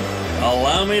Shepherd.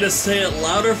 Allow me to say it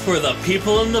louder for the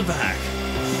people in the back.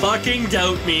 Fucking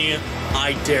doubt me,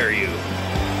 I dare you.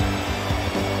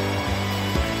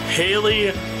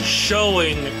 Haley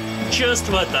showing just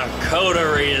what the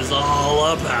coterie is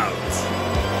all about.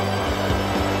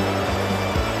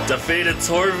 Defeated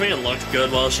Torvi and looked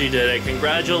good while she did it.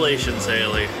 Congratulations,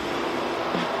 Haley.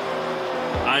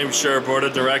 I'm sure board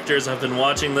of directors have been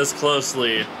watching this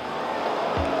closely.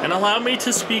 And allow me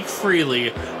to speak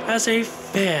freely as a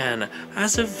fan,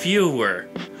 as a viewer.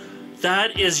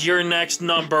 That is your next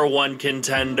 #1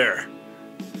 contender.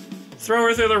 Throw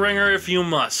her through the ringer if you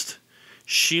must.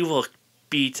 She will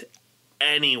beat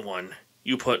anyone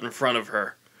you put in front of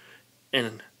her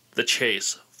in the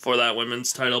chase for that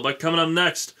women's title. But coming up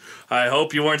next, I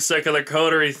hope you weren't sick of the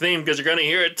coterie theme, because you're going to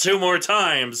hear it 2 more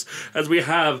times as we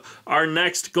have our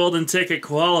next golden ticket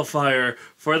qualifier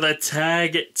for the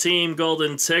tag team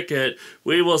golden ticket.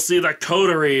 We will see the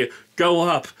coterie go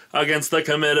up against the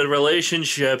committed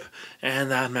relationship, and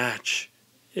that match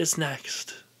is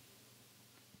next.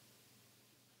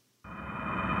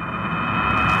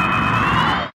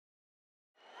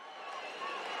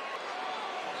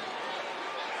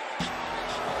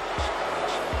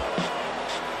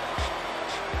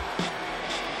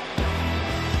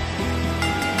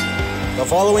 The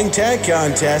following tag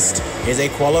contest is a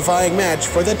qualifying match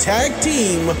for the tag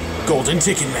team Golden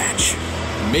Ticket match.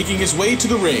 Making his way to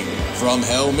the ring from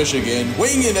Hell, Michigan,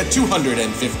 weighing in at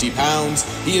 250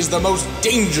 pounds, he is the most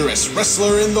dangerous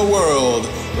wrestler in the world,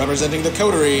 representing the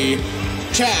coterie,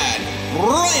 Chad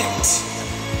Bryant.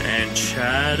 And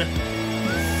Chad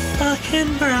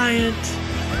fucking Bryant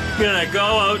gonna go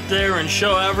out there and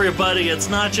show everybody it's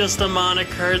not just a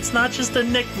moniker, it's not just a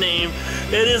nickname,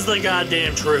 it is the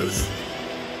goddamn truth.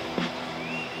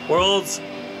 World's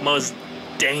most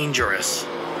dangerous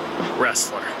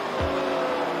wrestler.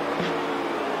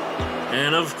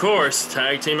 And of course,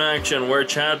 tag team action, where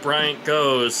Chad Bryant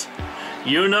goes,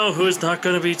 you know who's not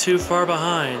going to be too far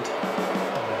behind.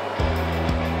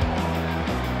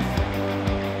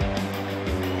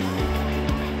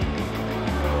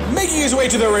 Making his way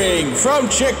to the ring from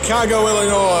Chicago,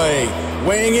 Illinois,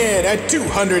 weighing in at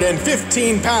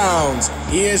 215 pounds,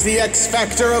 he is the X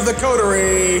Factor of the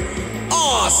coterie,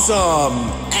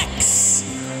 Awesome X.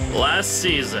 Last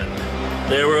season,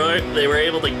 they were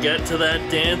able to get to that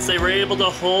dance, they were able to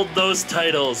hold those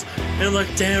titles, and look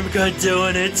damn good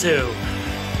doing it too.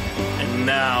 And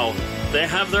now, they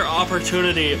have their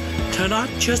opportunity to not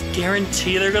just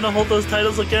guarantee they're gonna hold those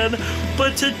titles again,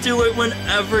 but to do it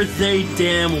whenever they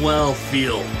damn well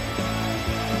feel.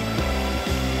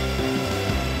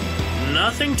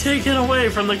 Nothing taken away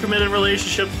from the committed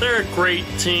relationship, they're a great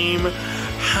team.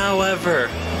 However,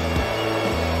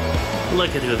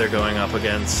 look at who they're going up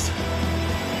against.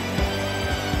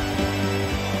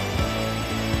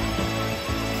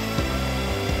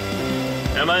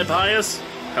 Am I biased?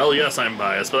 Hell yes, I'm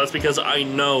biased, but that's because I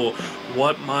know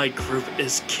what my group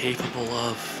is capable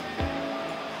of.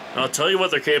 And I'll tell you what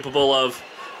they're capable of.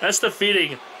 That's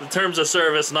defeating the terms of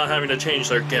service, not having to change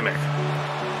their gimmick.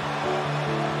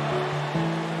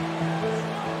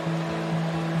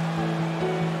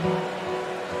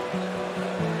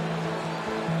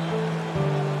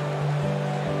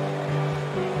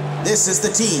 This is the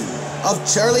team of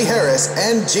Charlie Harris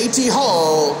and JT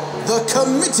Hall, the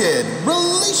Committed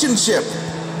Relationship.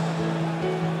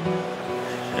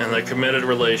 And the committed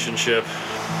relationship,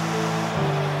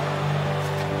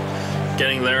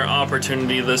 getting their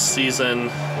opportunity this season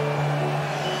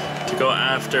to go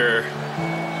after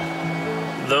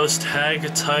those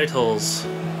tag titles,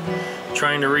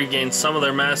 trying to regain some of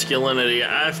their masculinity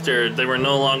after they were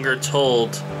no longer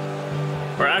told,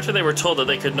 or after they were told that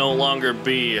they could no longer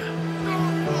be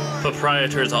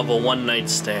proprietors of a one-night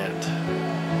stand.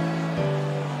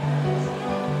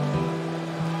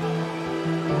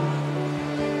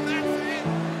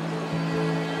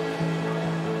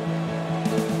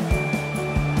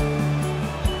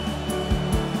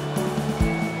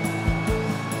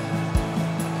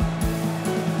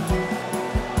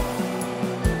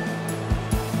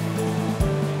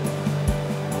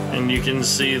 And you can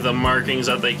see the markings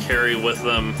that they carry with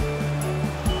them,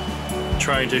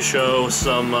 trying to show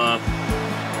some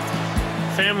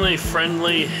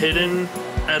family-friendly, hidden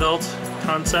adult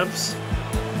concepts.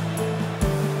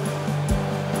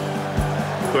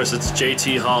 Of course, it's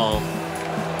JT Hall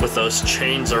with those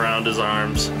chains around his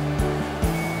arms,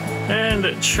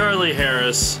 and Charlie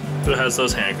Harris, who has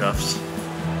those handcuffs.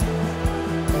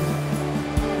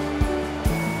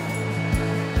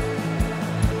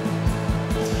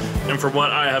 And from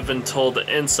what I have been told,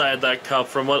 inside that cup,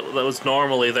 from what was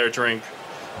normally their drink,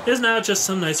 is now just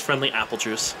some nice friendly apple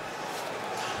juice.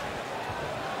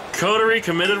 Coterie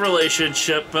committed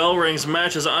relationship, bell rings,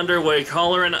 match is underway,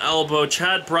 collar and elbow.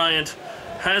 Chad Bryant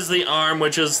has the arm,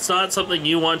 which is not something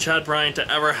you want Chad Bryant to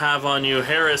ever have on you.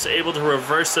 Harris able to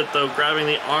reverse it though, grabbing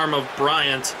the arm of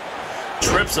Bryant,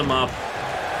 trips him up.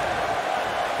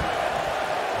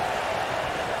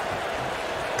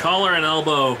 Collar and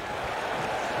elbow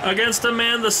against a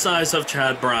man the size of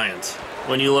Chad Bryant.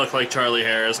 When you look like Charlie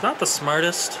Harris, not the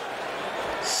smartest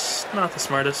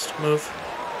move.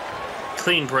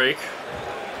 Clean break.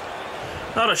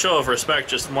 Not a show of respect,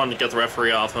 just wanted to get the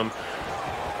referee off him.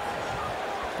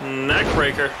 Neck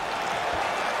breaker.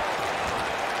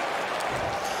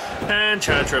 And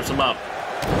Chad trips him up.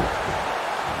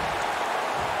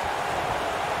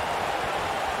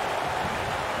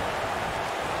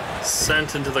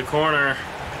 Sent into the corner.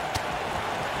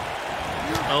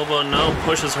 Elbow no,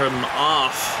 pushes him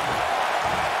off.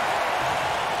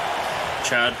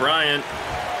 Chad Bryant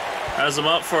has him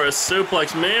up for a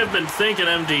suplex. May have been thinking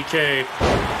MDK.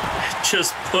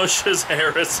 Just pushes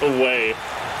Harris away.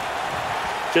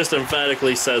 Just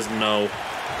emphatically says no.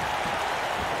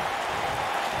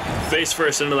 Face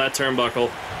first into that turnbuckle.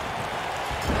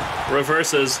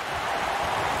 Reverses.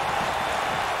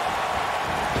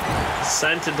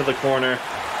 Sent into the corner.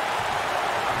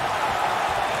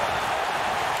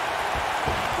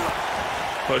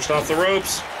 Pushed off the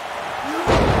ropes.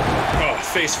 Oh,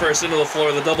 face first into the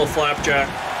floor, the double flapjack.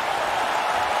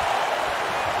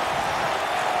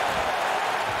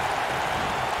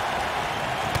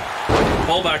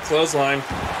 Pullback clothesline.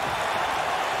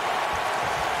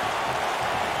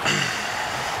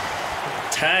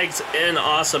 Tags in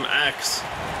Awesome X.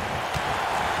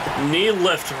 Knee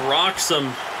lift rocks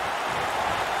him.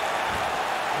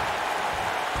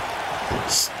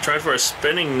 Tried for a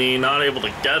spinning knee, not able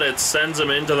to get it. Sends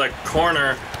him into the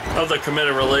corner of the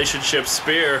committed relationship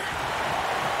spear.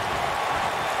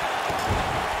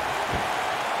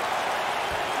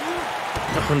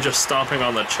 I'm just stomping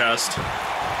on the chest.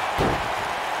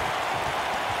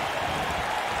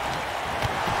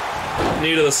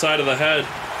 Knee to the side of the head.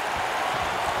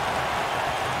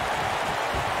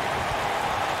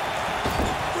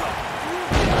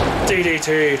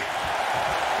 DDT.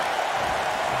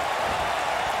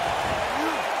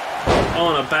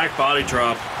 Oh, and a back body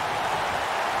drop.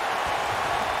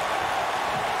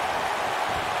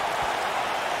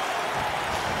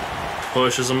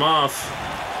 Pushes him off.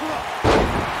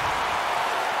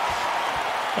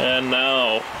 And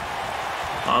now,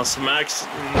 Awesome X,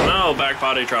 no, back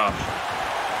body drop.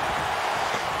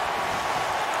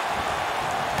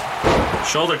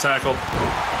 Shoulder tackle.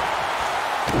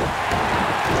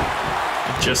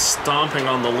 Just stomping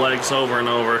on the legs over and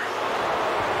over.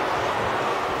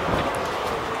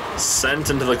 Sent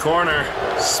into the corner.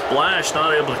 Splash,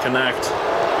 not able to connect.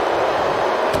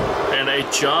 And a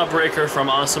jawbreaker from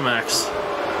Awesome X.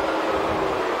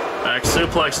 Back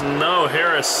suplex, no.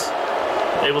 Harris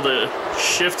able to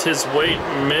shift his weight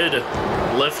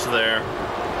mid-lift there.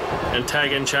 And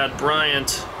tag in Chad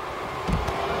Bryant.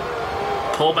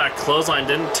 Pullback clothesline,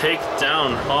 didn't take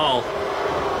down Hall.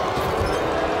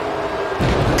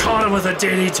 Caught him with a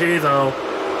DDT though.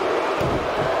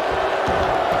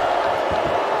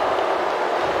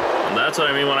 And that's what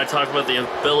I mean when I talk about the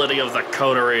ability of the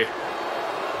coterie.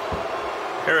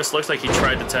 Harris looks like he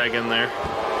tried to tag in there.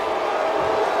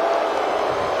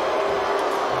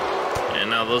 And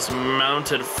now those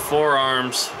mounted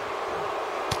forearms.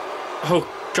 Oh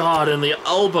God, and the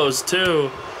elbows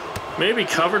too. Maybe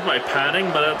covered by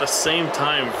padding, but at the same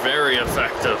time, very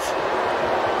effective.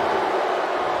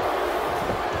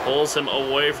 Pulls him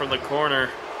away from the corner.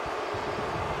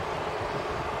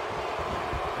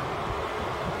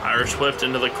 Irish whipped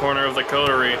into the corner of the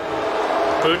coterie.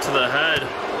 Boot to the head.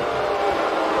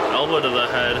 Elbow to the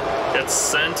head. Gets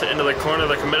sent into the corner of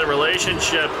the committed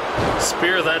relationship.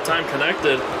 Spear that time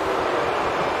connected.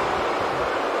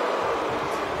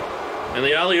 And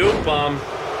the alley-oop bomb.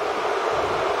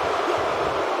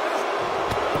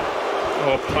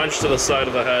 Oh, a punch to the side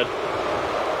of the head.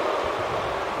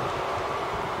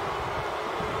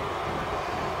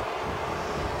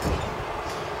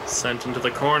 Sent into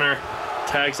the corner.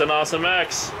 Tags an Awesome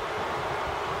X.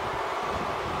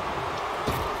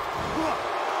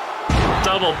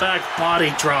 Double back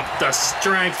body drop. The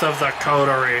strength of the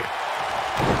coterie.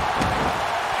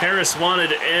 Harris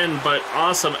wanted in, but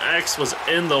Awesome X was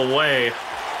in the way.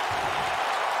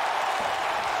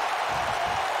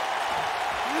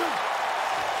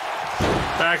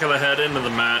 Back of the head into the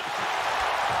mat.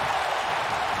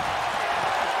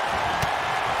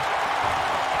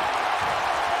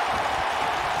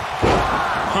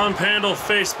 Pump handle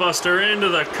facebuster into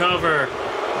the cover.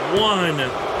 1,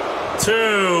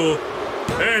 2,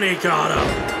 and he got him.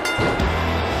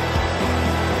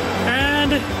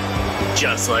 And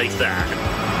just like that.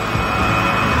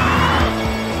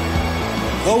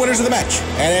 The winners of the match,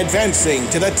 and advancing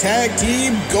to the Tag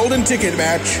Team Golden Ticket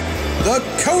match, the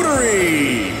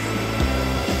coterie.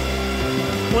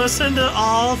 Listen to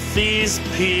all these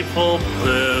people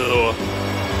boo.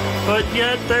 But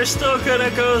yet they're still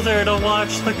gonna go there to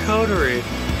watch the coterie.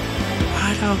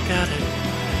 I don't get it.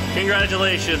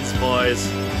 Congratulations, boys.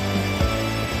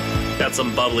 Got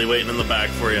some bubbly waiting in the back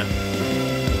for you.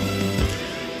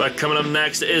 But coming up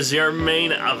next is your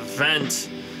main event,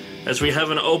 as we have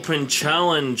an open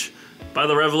challenge by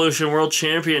the Revolution World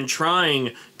Champion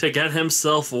trying to get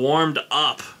himself warmed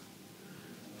up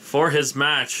for his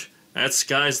match at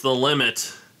Sky's the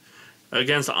Limit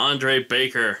against Andre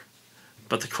Baker.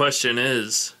 But the question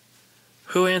is,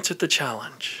 who answered the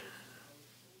challenge?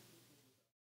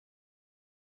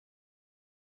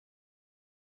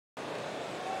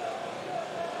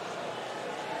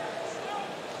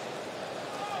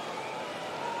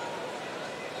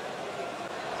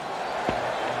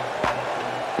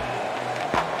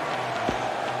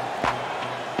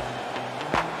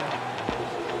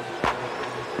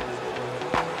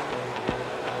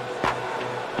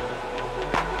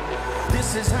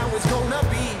 This is how it's gonna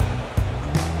be.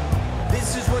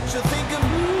 This is what you think of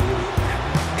me.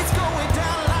 It's going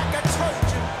down like I told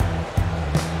you.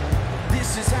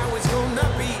 This is how it's gonna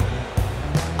be.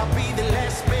 I'll be the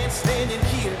last man standing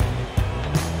here.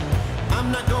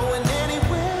 I'm not going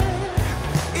anywhere.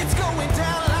 It's going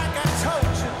down like I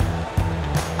told you.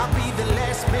 I'll be the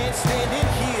last man standing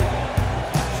here.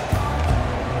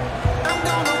 I'm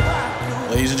gonna rock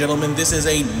you. Ladies and gentlemen, this is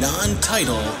a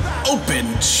non-title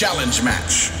open challenge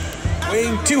match.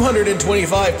 Weighing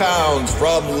 225 pounds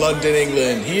from London,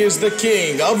 England, he is the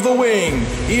king of the wing.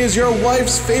 He is your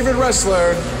wife's favorite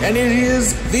wrestler, and it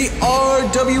is the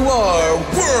RWR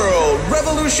World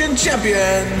Revolution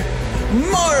Champion,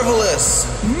 Marvelous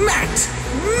Matt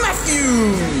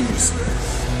Matthews.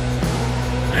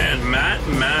 And Matt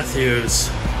Matthews,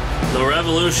 the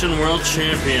Revolution World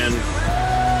Champion,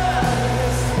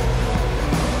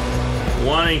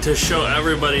 wanting to show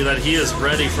everybody that he is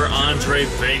ready for Andre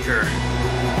Baker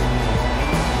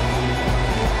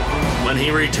when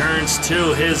he returns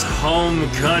to his home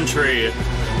country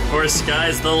for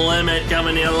Sky's the Limit,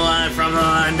 coming to you live from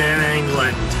London,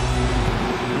 England,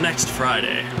 next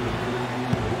Friday.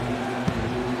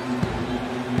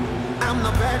 I'm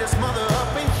the baddest mother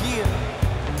up in here,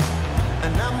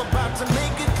 and I'm about to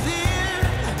make it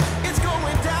clear. It's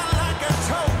going down like I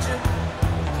told you.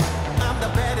 I'm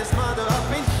the baddest mother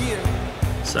up in here.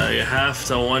 So you have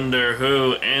to wonder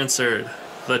who answered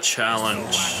the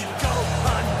challenge.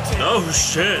 Oh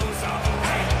shit.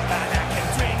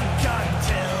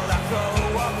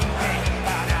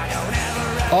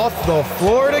 Off the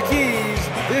Florida Keys,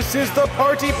 this is the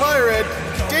Party Pirate,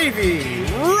 Davey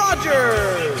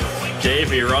Rogers.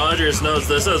 Davey Rogers knows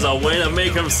this as a way to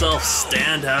make himself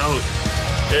stand out.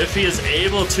 If he is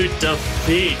able to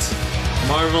defeat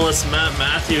Marvelous Matt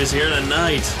Matthews here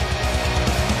tonight,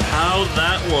 how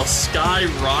that will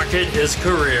skyrocket his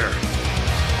career.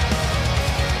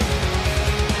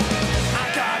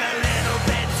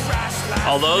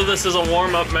 Although this is a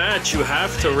warm-up match, you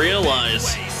have to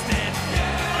realize,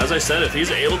 as I said, if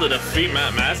he's able to defeat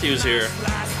Matt Matthews here,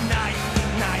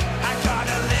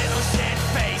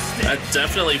 that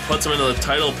definitely puts him into the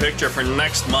title picture for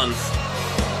next month.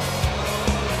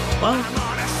 Well,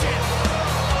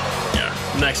 yeah,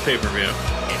 next pay-per-view.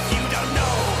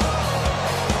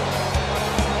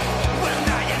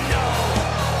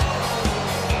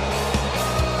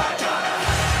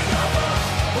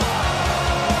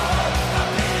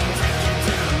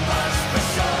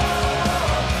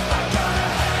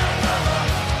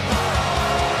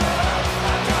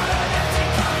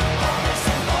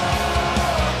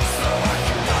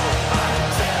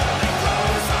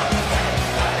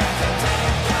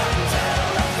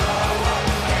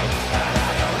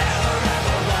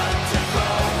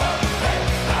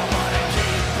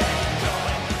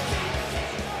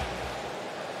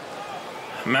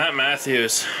 Matt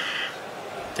Matthews,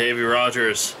 Davey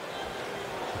Rogers.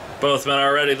 Both men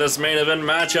are ready. This main event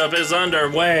matchup is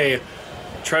underway.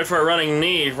 Tried for a running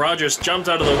knee. Rogers jumped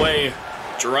out of the way.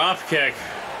 Drop kick.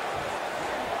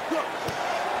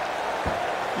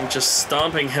 And just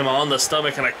stomping him on the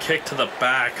stomach and a kick to the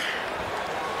back.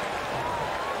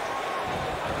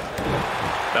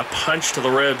 A punch to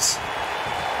the ribs.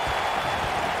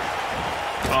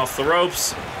 Off the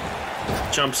ropes.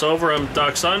 Jumps over him,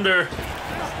 ducks under.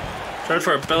 Tried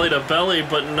for a belly-to-belly,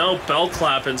 but no bell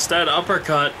clap. Instead,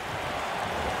 uppercut.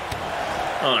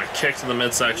 Oh, and a kick to the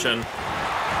midsection.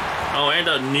 Oh, and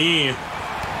a knee.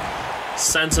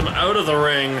 Sends him out of the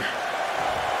ring.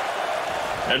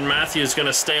 And Matthews going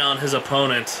to stay on his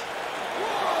opponent.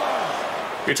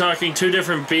 You're talking two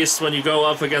different beasts when you go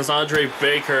up against Andre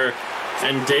Baker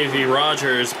and Davey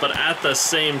Rogers, but at the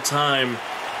same time,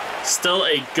 still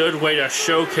a good way to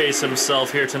showcase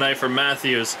himself here tonight for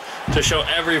Matthews, to show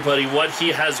everybody what he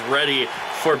has ready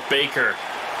for Baker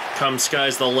come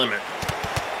Sky's the Limit.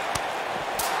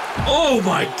 Oh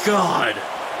my God!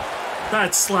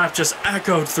 That slap just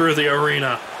echoed through the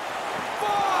arena.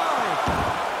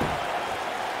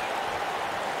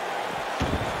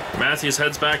 Matthews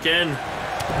heads back in.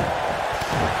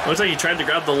 Looks like he tried to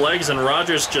grab the legs and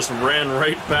Rogers just ran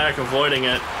right back, avoiding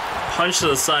it. Punch to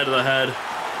the side of the head.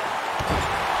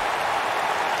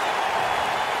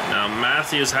 Now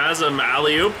Matthews has him.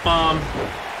 Alley-oop bomb.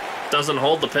 Doesn't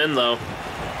hold the pin though.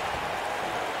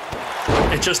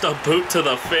 It's just a boot to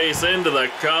the face into the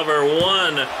cover.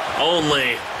 One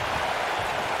only.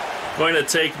 Going to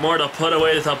take more to put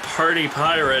away the Party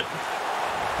Pirate.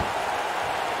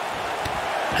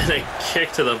 And a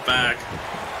kick to the back.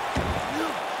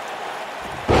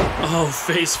 Oh,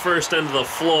 face first into the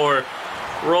floor.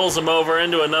 Rolls him over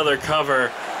into another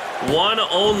cover. One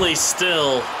only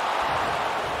still.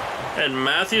 And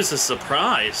Matthews is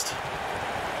surprised.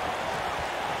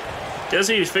 Guess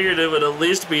he figured it would at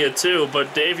least be a 2,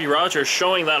 but Davey Rogers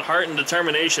showing that heart and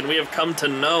determination we have come to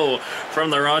know from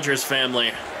the Rogers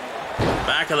family.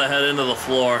 Back of the head into the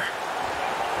floor.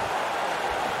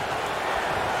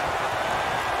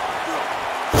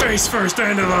 Face first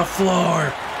into the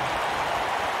floor.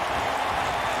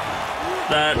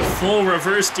 That full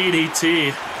reverse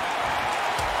DDT.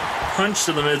 Punch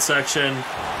to the midsection.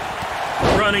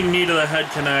 Running knee to the head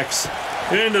connects.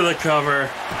 Into the cover.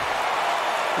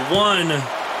 1.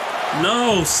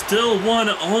 No, still 1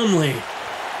 only.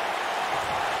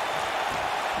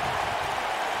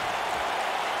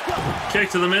 Kick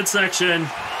to the midsection.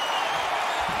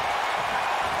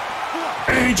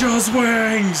 Angel's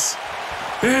wings.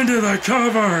 Into the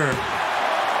cover.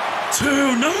 2.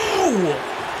 No!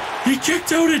 He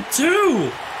kicked out at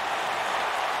 2.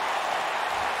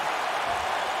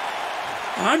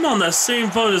 I'm on the same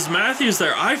boat as Matthews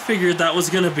there. I figured that was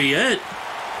going to be it.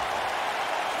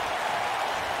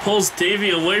 Pulls Davey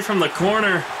away from the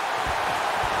corner.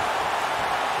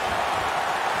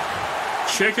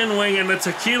 Chicken wing and the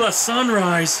tequila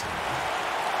sunrise.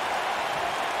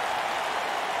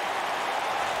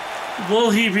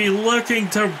 Will he be looking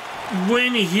to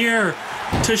win here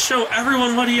to show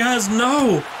everyone what he has?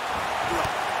 No.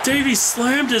 Davey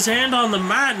slammed his hand on the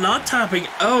mat, not tapping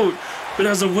out, but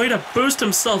as a way to boost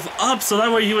himself up so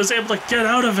that way he was able to get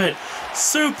out of it.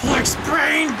 Suplex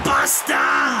brain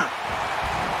buster!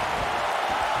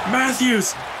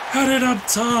 Matthews headed up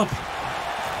top.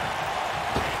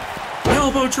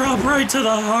 Elbow drop right to the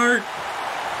heart.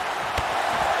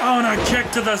 Oh, and a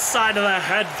kick to the side of the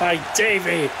head by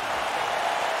Davey.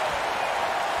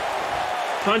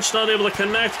 Punch not able to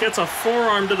connect, gets a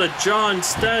forearm to the jaw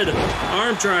instead.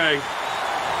 Arm drag.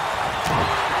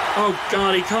 Oh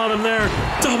God, he caught him there.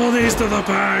 Double knees to the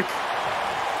back.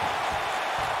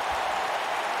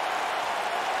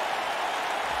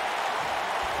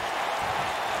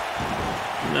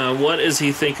 Now, what is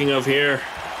he thinking of here?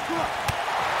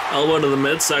 Elbow to the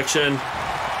midsection.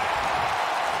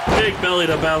 Big belly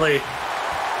to belly.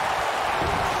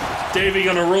 Davey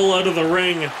gonna roll out of the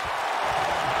ring.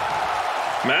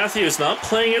 Matthews not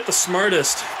playing it the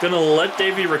smartest. Gonna let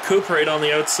Davey recuperate on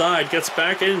the outside. Gets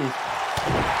back in.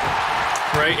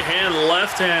 Right hand,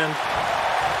 left hand.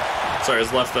 Sorry,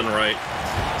 it's left and right.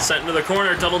 Sent into the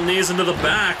corner, double knees into the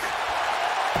back.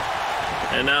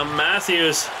 And now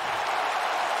Matthews.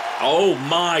 Oh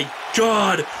my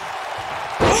God.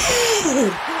 Oh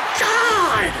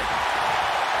God.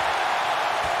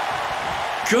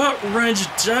 Gut wrench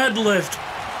deadlift.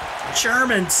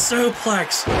 German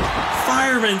suplex.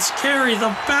 Fireman's carry.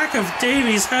 The back of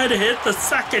Davey's head hit the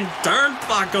second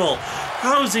turnbuckle.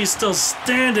 How is he still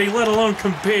standing, let alone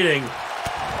competing?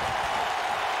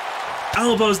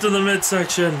 Elbows to the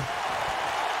midsection.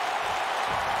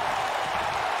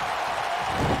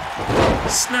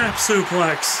 Snap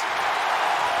suplex.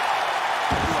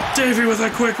 Davey with a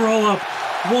quick roll up.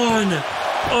 1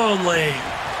 only.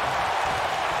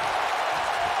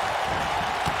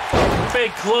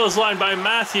 Big clothesline by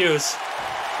Matthews.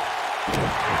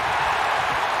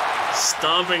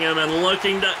 Stomping him and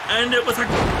looking to end it with a...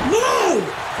 No!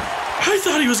 I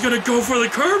thought he was going to go for the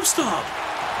curb stomp.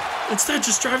 Instead,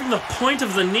 just driving the point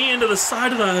of the knee into the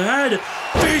side of the head.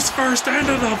 Face first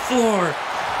into the floor.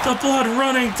 The blood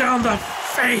running down the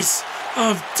face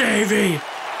of Davey.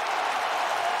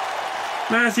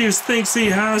 Matthews thinks he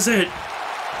has it.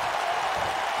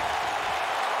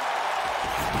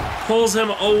 Pulls him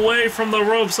away from the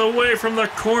ropes, away from the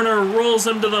corner, rolls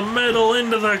him to the middle,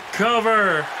 into the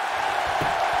cover.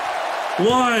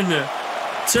 1,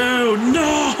 2,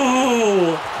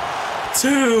 no!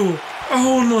 2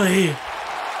 only.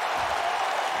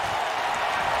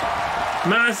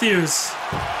 Matthews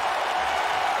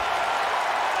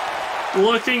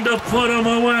looking to put him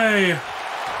away.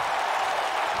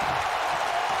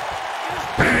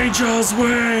 Angel's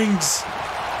wings.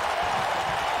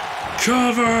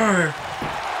 Cover.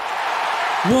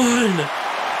 1,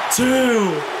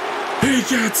 2. He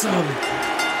gets him.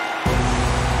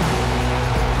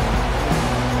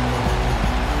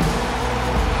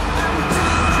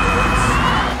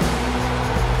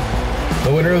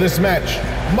 The winner of this match,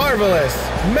 Marvelous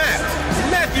Matt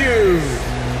Matthews.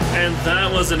 And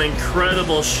that was an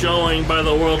incredible showing by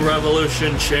the World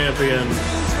Revolution Champion.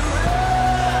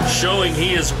 Showing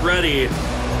he is ready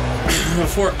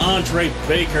for Andre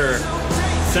Baker.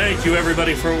 Thank you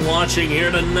everybody for watching here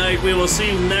tonight. We will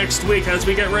see you next week as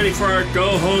we get ready for our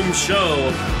go-home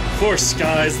show for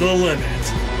Sky's the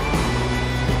Limit.